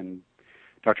 Virginia, and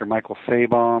Dr. Michael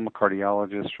Sabom, a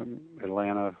cardiologist from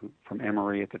Atlanta, from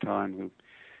Emory at the time, who's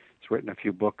written a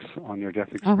few books on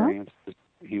near-death experience.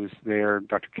 He was there.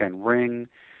 Dr. Ken Ring,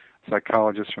 a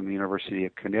psychologist from the University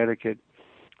of Connecticut,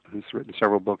 who's written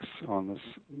several books on this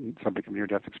subject of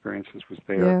near-death experiences, was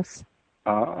there. Yes.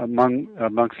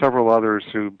 Among several others,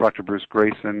 Dr. Bruce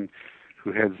Grayson,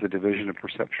 who heads the Division of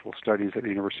Perceptual Studies at the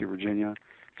University of Virginia,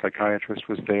 psychiatrist,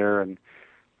 was there, and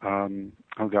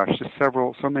just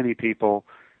so many people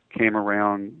came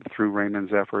around through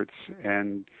Raymond's efforts,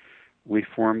 and we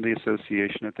formed the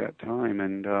association at that time,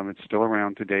 and it's still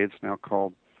around today. It's now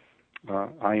called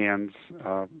IANDS,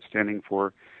 standing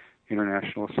for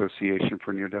International Association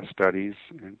for Near-Death Studies,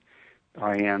 and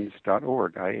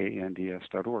IANDS.org,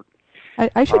 IANDS.org.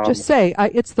 I should just say,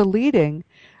 it's the leading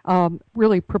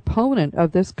really proponent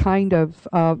of this kind of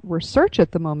research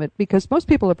at the moment, because most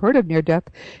people have heard of near-death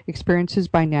experiences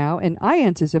by now, and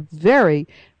IANDS is a very,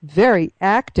 very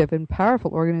active and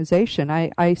powerful organization.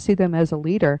 I see them as a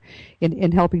leader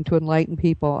in helping to enlighten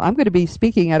people. I'm going to be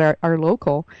speaking at our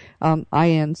local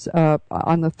IANDS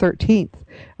on the 13th,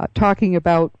 talking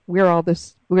about where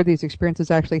these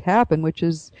experiences actually happen, which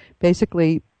is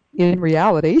basically in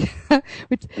reality.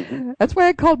 That's why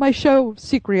I called my show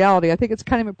Seek Reality. I think it's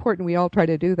kind of important we all try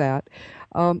to do that.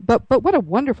 But what a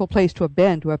wonderful place to have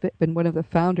been one of the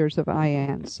founders of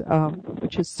IANDS,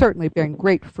 which is certainly bearing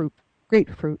great fruit.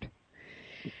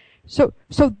 So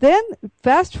then,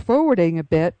 fast forwarding a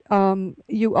bit,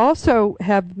 you also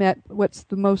have met what's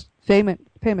the most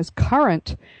famous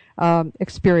current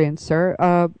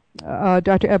experiencer,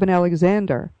 Dr. Eben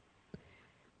Alexander.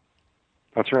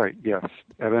 That's right, yes.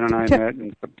 Eben and I met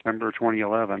in September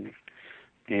 2011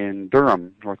 in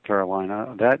Durham, North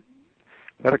Carolina. That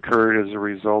occurred as a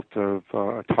result of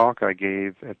a talk I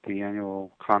gave at the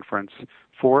annual conference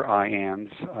for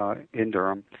IANDS in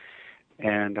Durham,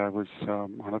 and I was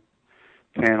on a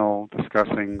panel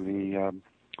discussing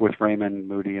with Raymond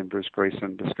Moody and Bruce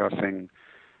Grayson, discussing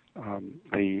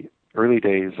the early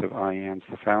days of IANDS,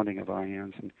 the founding of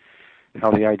IANDS, and how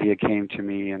the idea came to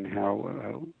me, and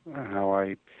how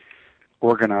I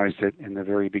organized it in the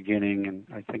very beginning. And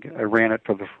I think I ran it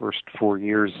for the first 4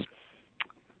 years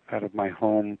out of my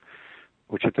home,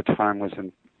 which at the time was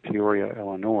in Peoria,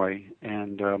 Illinois.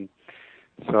 And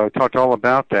so I talked all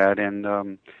about that. And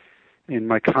in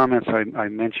my comments, I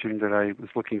mentioned that I was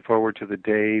looking forward to the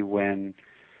day when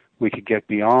we could get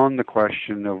beyond the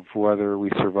question of whether we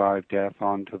survive death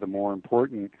onto the more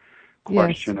important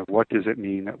question of what does it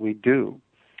mean that we do.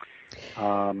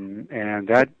 And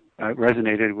that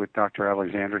resonated with Dr.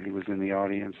 Alexander. He was in the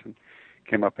audience and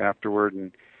came up afterward,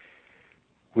 and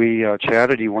we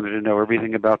chatted. He wanted to know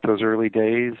everything about those early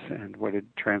days and what had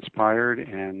transpired,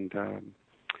 and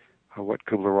what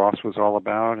Kubler-Ross was all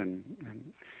about, and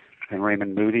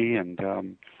Raymond Moody, and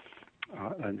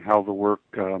how the work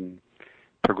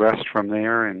progressed from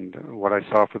there, and what I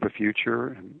saw for the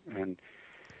future, and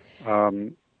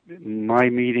my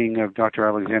meeting of Dr.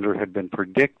 Alexander had been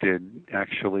predicted,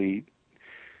 actually,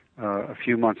 a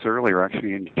few months earlier.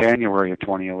 Actually, in January of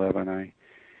 2011, I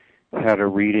had a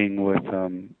reading with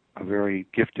a very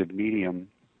gifted medium,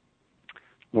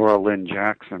 Laura Lynn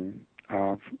Jackson,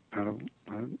 out of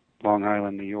Long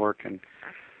Island, New York. And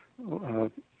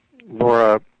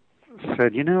Laura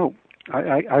said,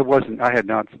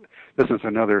 this is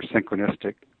another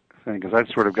synchronistic thing, because I'd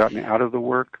sort of gotten out of the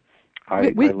work.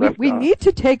 We need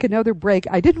to take another break.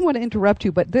 I didn't want to interrupt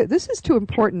you, but this is too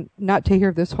important not to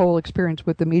hear this whole experience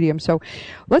with the medium. So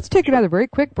let's take another very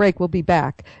quick break. We'll be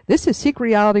back. This is Seek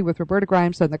Reality with Roberta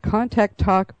Grimes on the Contact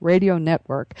Talk Radio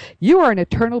Network. You are an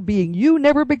eternal being. You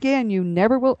never began. You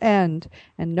never will end.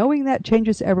 And knowing that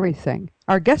changes everything.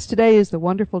 Our guest today is the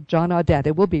wonderful John Audette,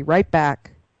 and we'll be right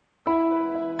back.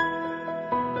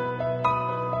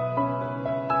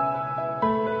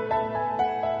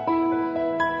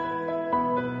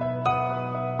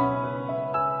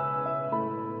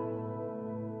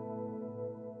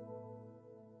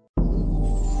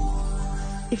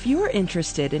 If you're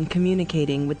interested in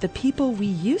communicating with the people we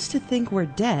used to think were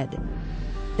dead,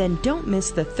 Then don't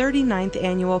miss the 39th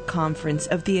Annual Conference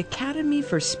of the Academy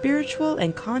for Spiritual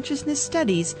and Consciousness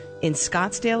Studies in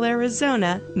Scottsdale,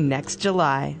 Arizona, next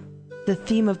July. The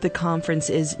theme of the conference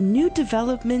is New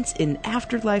Developments in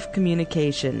Afterlife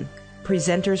Communication.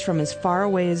 Presenters from as far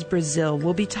away as Brazil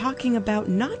will be talking about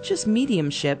not just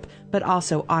mediumship, but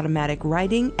also automatic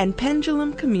writing and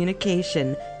pendulum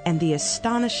communication, and the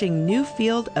astonishing new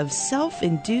field of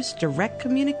self-induced direct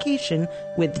communication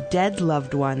with dead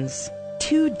loved ones.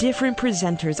 2 different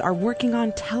presenters are working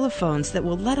on telephones that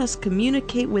will let us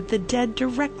communicate with the dead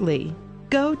directly.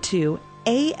 Go to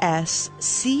ascsi.org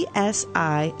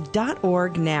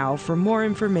now for more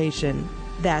information.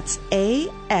 That's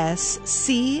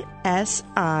ascsi.org.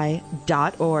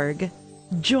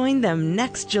 Join them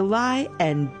next July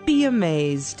and be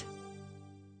amazed.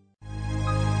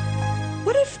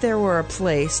 What if there were a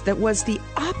place that was the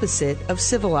opposite of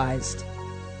civilized?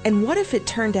 And what if it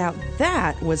turned out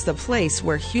that was the place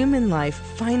where human life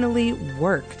finally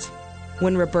worked?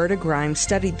 When Roberta Grimes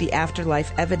studied the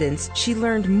afterlife evidence, she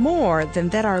learned more than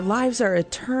that our lives are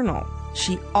eternal.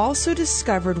 She also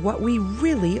discovered what we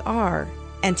really are.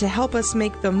 And to help us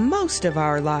make the most of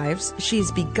our lives,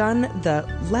 she's begun the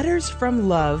Letters from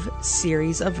Love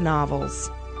series of novels.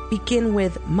 Begin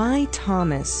with My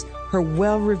Thomas, her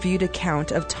well-reviewed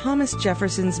account of Thomas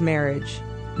Jefferson's marriage.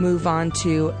 Move on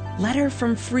to Letter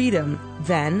from Freedom,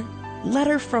 then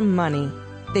Letter from Money.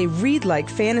 They read like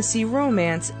fantasy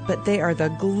romance, but they are the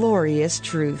glorious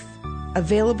truth.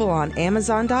 Available on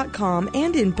Amazon.com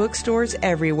and in bookstores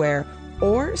everywhere.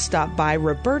 Or stop by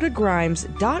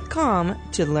RobertaGrimes.com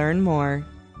to learn more.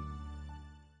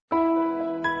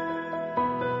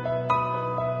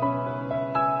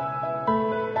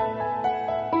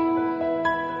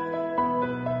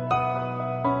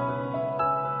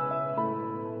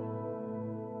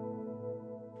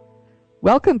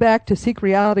 Welcome back to Seek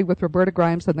Reality with Roberta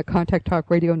Grimes on the Contact Talk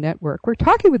Radio Network. We're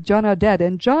talking with John Audette.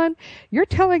 And John, you're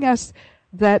telling us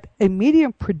that a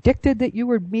medium predicted that you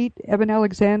would meet Evan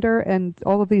Alexander and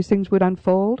all of these things would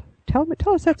unfold. Tell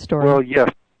us that story. Well, yes.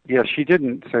 She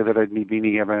didn't say that I'd be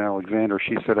meeting Evan Alexander.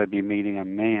 She said I'd be meeting a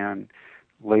man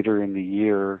later in the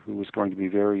year who was going to be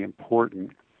very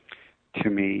important to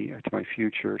me, to my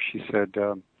future. She said,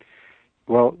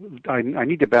 well, I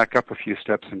need to back up a few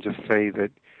steps and just say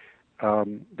that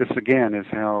this, again, is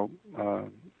how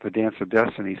the dance of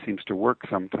destiny seems to work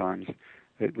sometimes,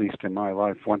 at least in my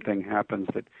life. One thing happens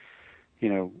that,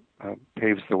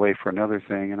 paves the way for another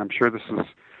thing. And I'm sure this is,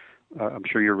 I'm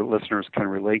sure your listeners can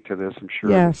relate to this. I'm sure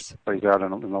this plays out in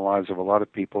the lives of a lot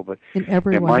of people. But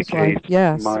in my case,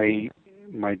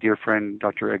 my dear friend,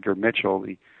 Dr. Edgar Mitchell,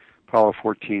 the Apollo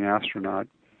 14 astronaut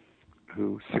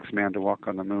who sixth man to walk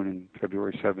on the moon in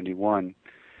February 1971,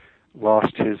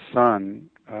 lost his son,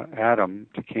 Adam,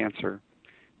 to cancer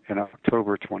in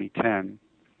October 2010.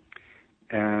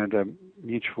 And a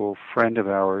mutual friend of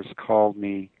ours called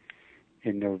me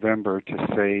in November to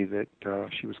say that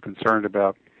she was concerned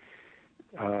about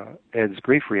Ed's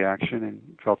grief reaction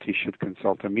and felt he should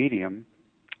consult a medium.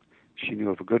 She knew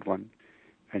of a good one,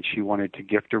 and she wanted to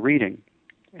gift a reading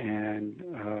and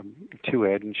to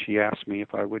Ed, and she asked me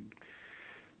if I would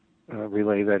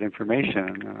relay that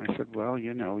information. And I said, well,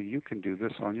 you can do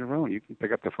this on your own. You can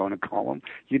pick up the phone and call him.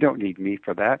 You don't need me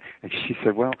for that. And she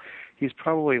said, well, he's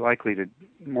probably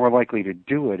more likely to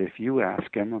do it if you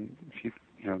ask him and if you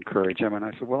encourage him. And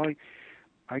I said, well,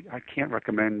 I can't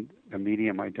recommend a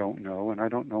medium I don't know, and I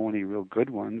don't know any real good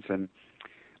ones, and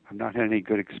I've not had any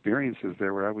good experiences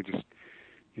there where I would just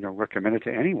recommend it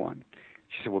to anyone.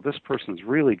 She said, well, this person's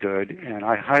really good, and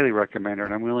I highly recommend her,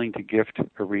 and I'm willing to gift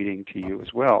a reading to you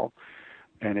as well.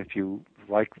 And if you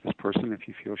like this person, if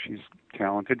you feel she's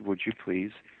talented, would you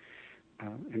please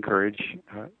encourage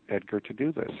Edgar to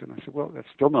do this? And I said, well, that's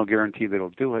still no guarantee that he'll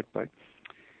do it, but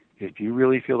if you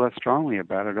really feel that strongly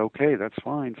about it, okay, that's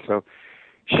fine. So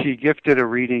she gifted a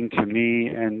reading to me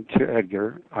and to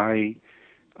Edgar.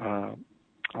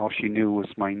 All she knew was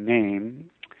my name.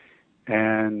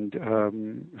 And it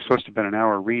was supposed to have been an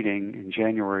hour reading in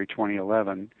January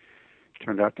 2011. It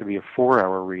turned out to be a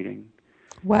 4-hour reading.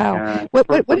 Wow. What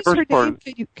is her name?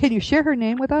 Can you share her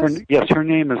name with us? Yes, her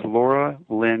name is Laura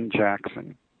Lynn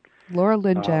Jackson. Laura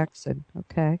Lynn Jackson,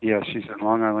 okay. Yes, she's in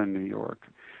Long Island, New York.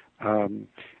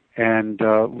 And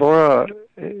Laura,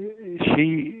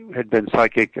 she had been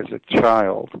psychic as a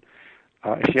child.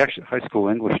 She actually a high school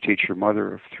English teacher,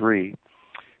 mother of 3,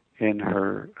 in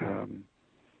her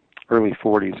early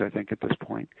 40s, I think, at this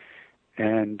point.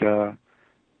 And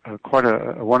quite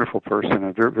a wonderful person,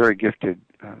 a very, very gifted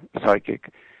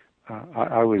psychic.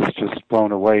 I was just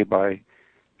blown away by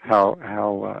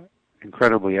how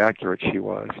incredibly accurate she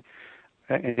was.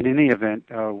 in any event,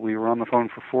 we were on the phone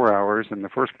for 4 hours, and the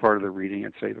first part of the reading,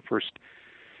 I'd say the first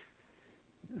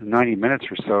 90 minutes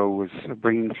or so, was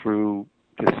bringing through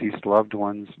deceased loved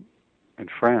ones and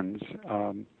friends.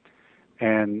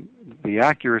 And the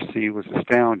accuracy was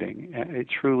astounding. It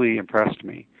truly impressed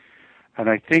me. And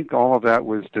I think all of that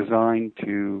was designed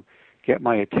to get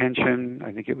my attention.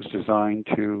 I think it was designed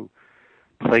to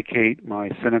placate my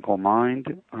cynical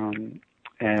mind, and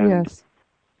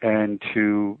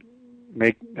to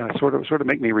make sort of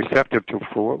make me receptive to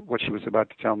for what she was about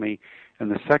to tell me in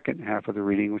the second half of the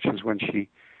reading, which is when she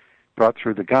brought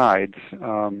through the guides,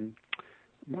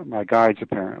 my guides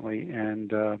apparently,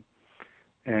 and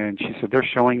she said, they're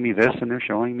showing me this and they're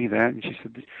showing me that. And she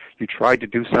said, you tried to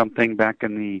do something back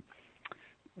in the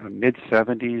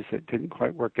mid-'70s that didn't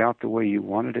quite work out the way you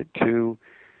wanted it to.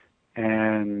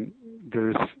 And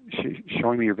she's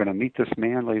showing me you're going to meet this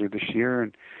man later this year,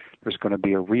 and there's going to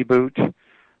be a reboot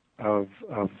of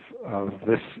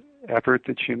this effort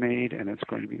that you made, and it's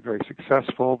going to be very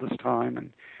successful this time.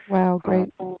 And wow,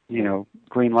 great.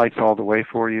 Green lights all the way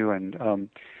for you. And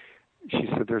she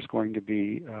said there's going to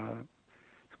be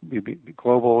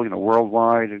global,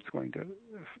 worldwide. It's going to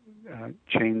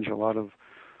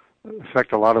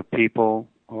affect a lot of people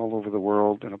all over the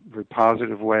world in a very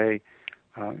positive way.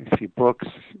 I see books,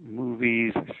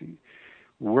 movies, I see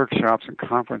workshops and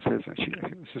conferences, and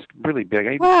it was just really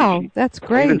big. That's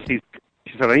great. She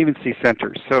said, I even see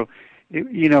centers. So,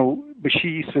 but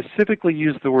she specifically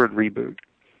used the word reboot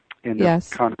in this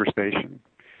conversation.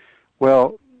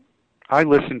 Well, I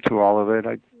listened to all of it.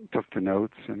 I took the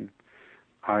notes, and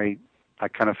I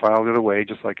kind of filed it away,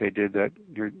 just like I did that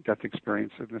near-death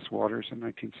experience of Miss Waters in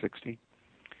 1960.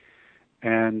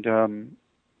 And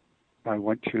I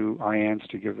went to IANS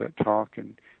to give that talk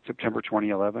in September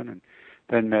 2011, and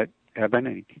then met Eben,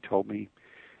 and he told me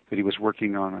that he was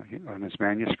working on his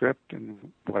manuscript,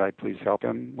 and would I please help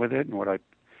him with it, and would I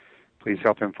please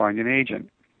help him find an agent.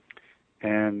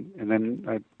 And then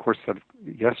I, of course, said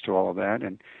yes to all of that.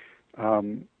 And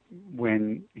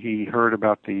when he heard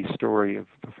about the story of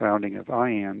the founding of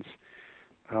IANS,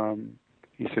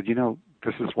 he said,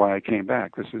 this is why I came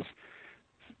back. This is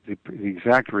the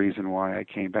exact reason why I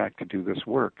came back to do this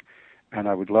work, and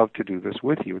I would love to do this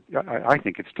with you. I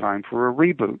think it's time for a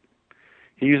reboot.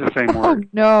 He used the same word. Oh,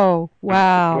 no.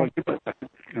 Wow.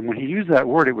 And when he used that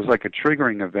word, it was like a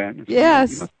triggering event.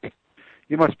 Yes.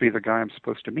 You must be the guy I'm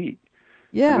supposed to meet.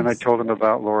 Yes. And then I told him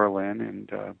about Laura Lynn,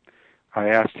 and I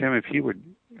asked him if he would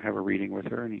have a reading with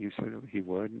her, and he said he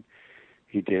would. And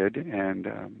he did, and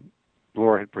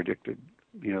Laura had predicted,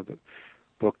 the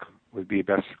book would be a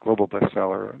global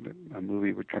bestseller, a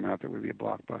movie would come out that would be a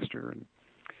blockbuster, and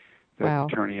that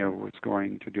Eternia was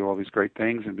going to do all these great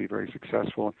things and be very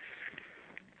successful.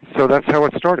 So that's how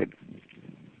it started.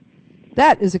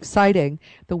 That is exciting.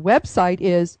 The website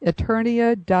is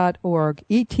eternia.org,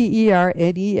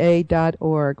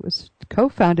 ETERNEA.org. It was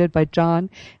co-founded by John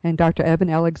and Dr. Eben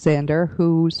Alexander,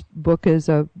 whose book is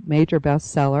a major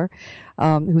bestseller,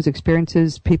 whose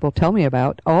experiences people tell me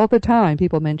about all the time.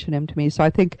 People mention him to me. So I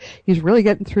think he's really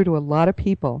getting through to a lot of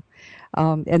people.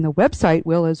 And the website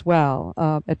will as well,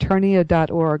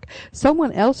 eternia.org.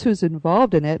 Someone else who's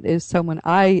involved in it is someone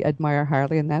I admire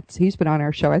highly, and he's been on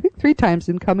our show, I think 3 times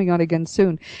and coming on again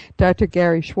soon, Dr.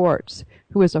 Gary Schwartz,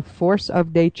 who is a force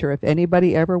of nature, if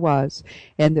anybody ever was.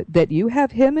 And that you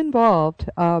have him involved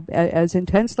as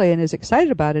intensely and as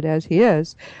excited about it as he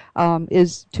is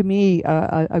to me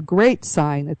a great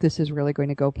sign that this is really going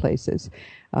to go places.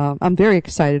 I'm very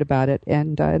excited about it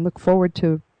and look forward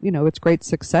to its great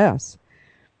success.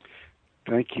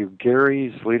 Thank you.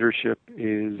 Gary's leadership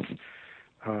is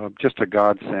just a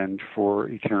godsend for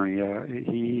Eternia.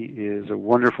 He is a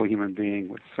wonderful human being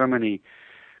with so many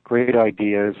great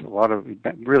ideas, a lot of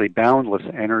really boundless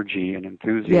energy and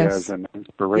enthusiasm, and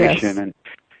inspiration, and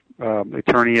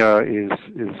Eternia is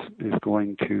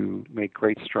going to make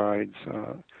great strides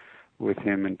with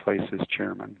him in place as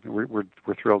chairman. We're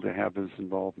thrilled to have his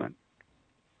involvement.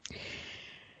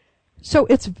 So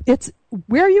it's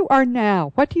where you are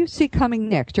now. What do you see coming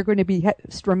next? You're going to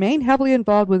remain heavily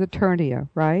involved with Eternia,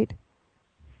 right?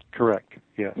 Correct.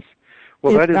 Yes.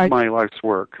 Well, that is my life's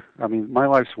work. I mean, my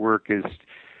life's work is,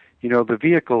 the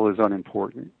vehicle is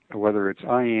unimportant. Whether it's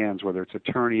IANS, whether it's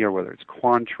Eternia, whether it's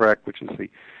Quantrek, which is the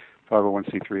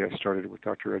 501c3 I started with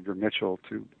Dr. Edgar Mitchell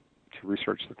to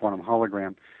research the quantum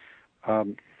hologram.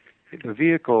 The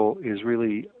vehicle is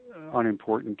really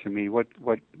unimportant to me. What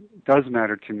does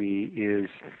matter to me is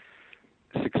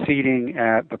succeeding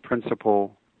at the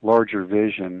principal larger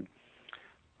vision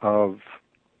of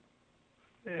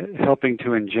helping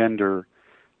to engender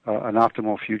an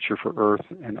optimal future for Earth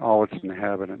and all its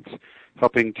inhabitants.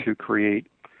 helping to create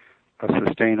a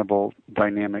sustainable,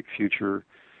 dynamic future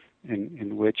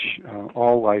in which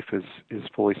all life is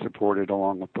fully supported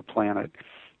along with the planet.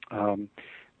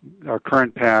 Our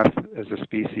current path as a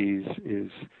species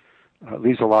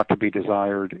leaves a lot to be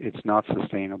desired. It's not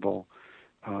sustainable.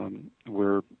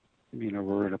 We're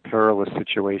in a perilous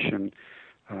situation.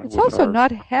 It's also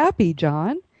not happy,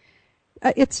 John.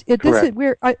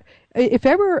 If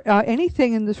ever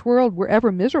anything in this world were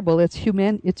ever miserable, it's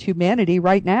humanity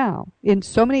right now in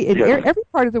every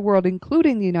part of the world,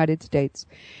 including the United States.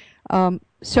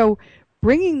 So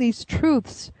bringing these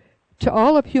truths to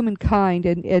all of humankind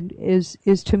and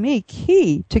is to me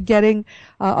key to getting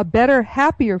a better,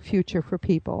 happier future for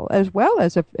people, as well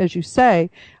as you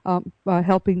say,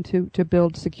 helping to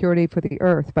build security for the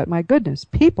earth. But my goodness,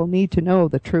 people need to know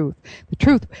the truth. The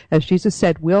truth, as Jesus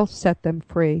said, will set them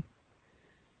free.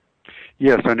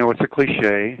 Yes, I know it's a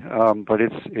cliche, but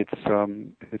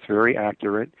it's very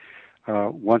accurate.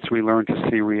 Once we learn to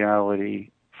see reality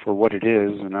for what it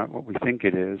is and not what we think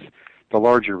it is, the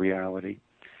larger reality.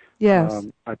 Yes.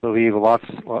 I believe a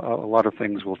lot of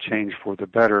things will change for the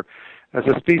better. As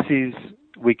a species,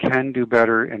 we can do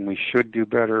better and we should do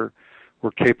better.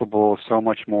 We're capable of so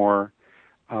much more,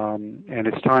 and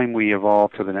it's time we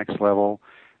evolve to the next level.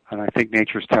 And I think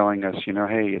nature's telling us,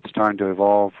 hey, it's time to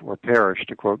evolve or perish,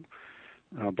 to quote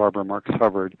Barbara Marx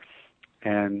Hubbard.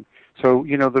 And so,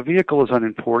 the vehicle is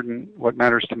unimportant. What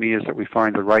matters to me is that we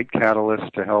find the right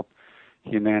catalyst to help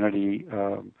humanity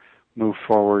move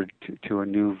forward to a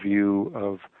new view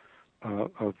of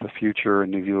the future, a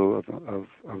new view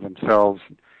of themselves,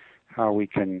 how we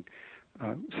can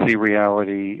see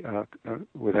reality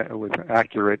with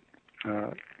accurate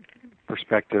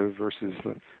perspective versus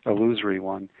the illusory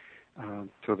one,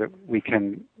 so that we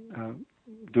can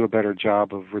do a better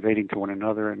job of relating to one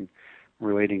another and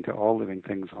relating to all living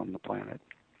things on the planet.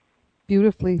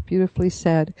 Beautifully, beautifully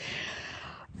said.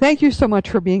 Thank you so much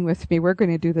for being with me. We're going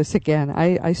to do this again.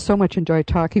 I so much enjoy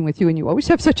talking with you, and you always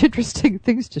have such interesting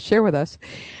things to share with us.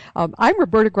 I'm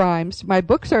Roberta Grimes. My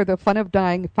books are The Fun of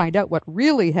Dying, Find Out What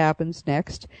Really Happens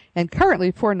Next, and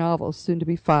currently 4 novels, soon to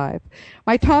be 5.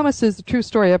 My Thomas is the true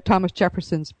story of Thomas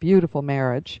Jefferson's beautiful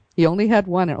marriage. He only had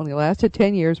one. It only lasted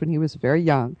 10 years when he was very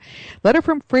young. Letter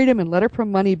from Freedom and Letter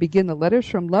from Money begin the Letters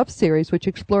from Love series, which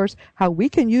explores how we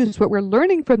can use what we're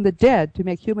learning from the dead to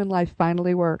make human life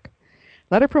finally work.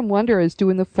 Letter from Wonder is due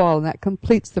in the fall, and that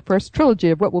completes the first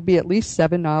trilogy of what will be at least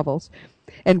 7 novels.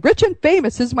 And Rich and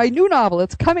Famous is my new novel.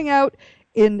 It's coming out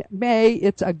in May.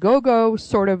 It's a go-go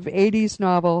sort of 80s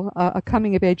novel, a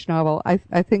coming-of-age novel. I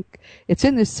think it's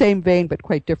in the same vein, but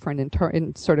quite different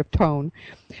in sort of tone.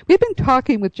 We've been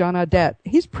talking with John Audette.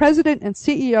 He's president and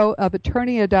CEO of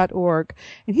Eternia.org,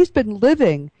 and he's been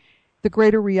living the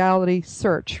greater reality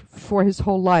search for his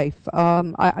whole life.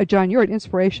 John, you're an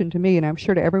inspiration to me, and I'm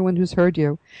sure to everyone who's heard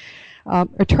you.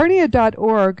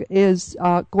 Eternia.org is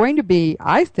going to be,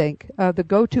 I think, the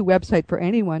go-to website for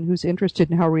anyone who's interested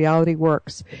in how reality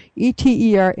works.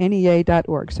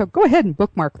 Eternea.org. So go ahead and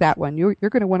bookmark that one. You're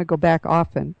going to want to go back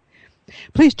often.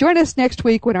 Please join us next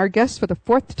week when our guest for the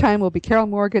 4th time will be Carol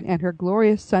Morgan and her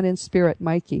glorious son in spirit,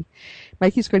 Mikey.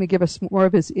 Mikey's going to give us more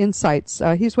of his insights.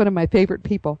 He's one of my favorite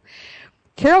people.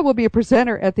 Carol will be a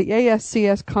presenter at the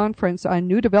ASCS conference on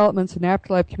new developments in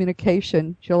afterlife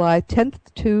communication, July 10th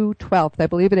to 12th, I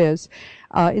believe it is,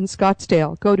 in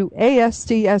Scottsdale. Go to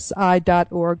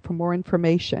ascsi.org for more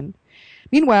information.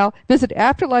 Meanwhile, visit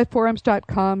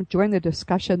afterlifeforums.com, join the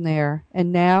discussion there.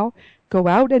 And now, go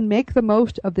out and make the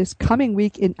most of this coming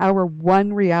week in our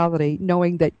one reality,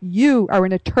 knowing that you are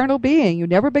an eternal being. You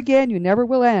never began, you never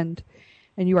will end,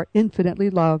 and you are infinitely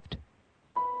loved.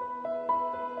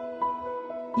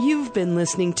 You've been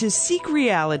listening to Seek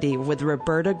Reality with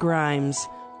Roberta Grimes.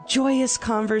 Joyous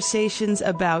conversations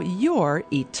about your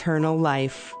eternal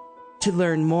life. To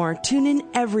learn more, tune in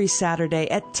every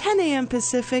Saturday at 10 a.m.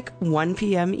 Pacific, 1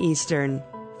 p.m. Eastern.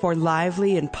 For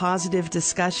lively and positive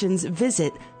discussions,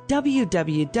 visit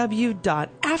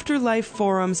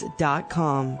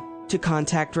www.afterlifeforums.com. To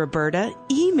contact Roberta,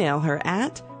 email her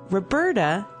at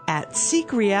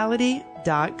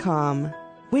roberta@seekreality.com.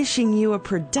 Wishing you a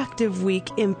productive week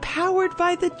empowered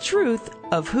by the truth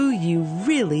of who you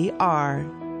really are.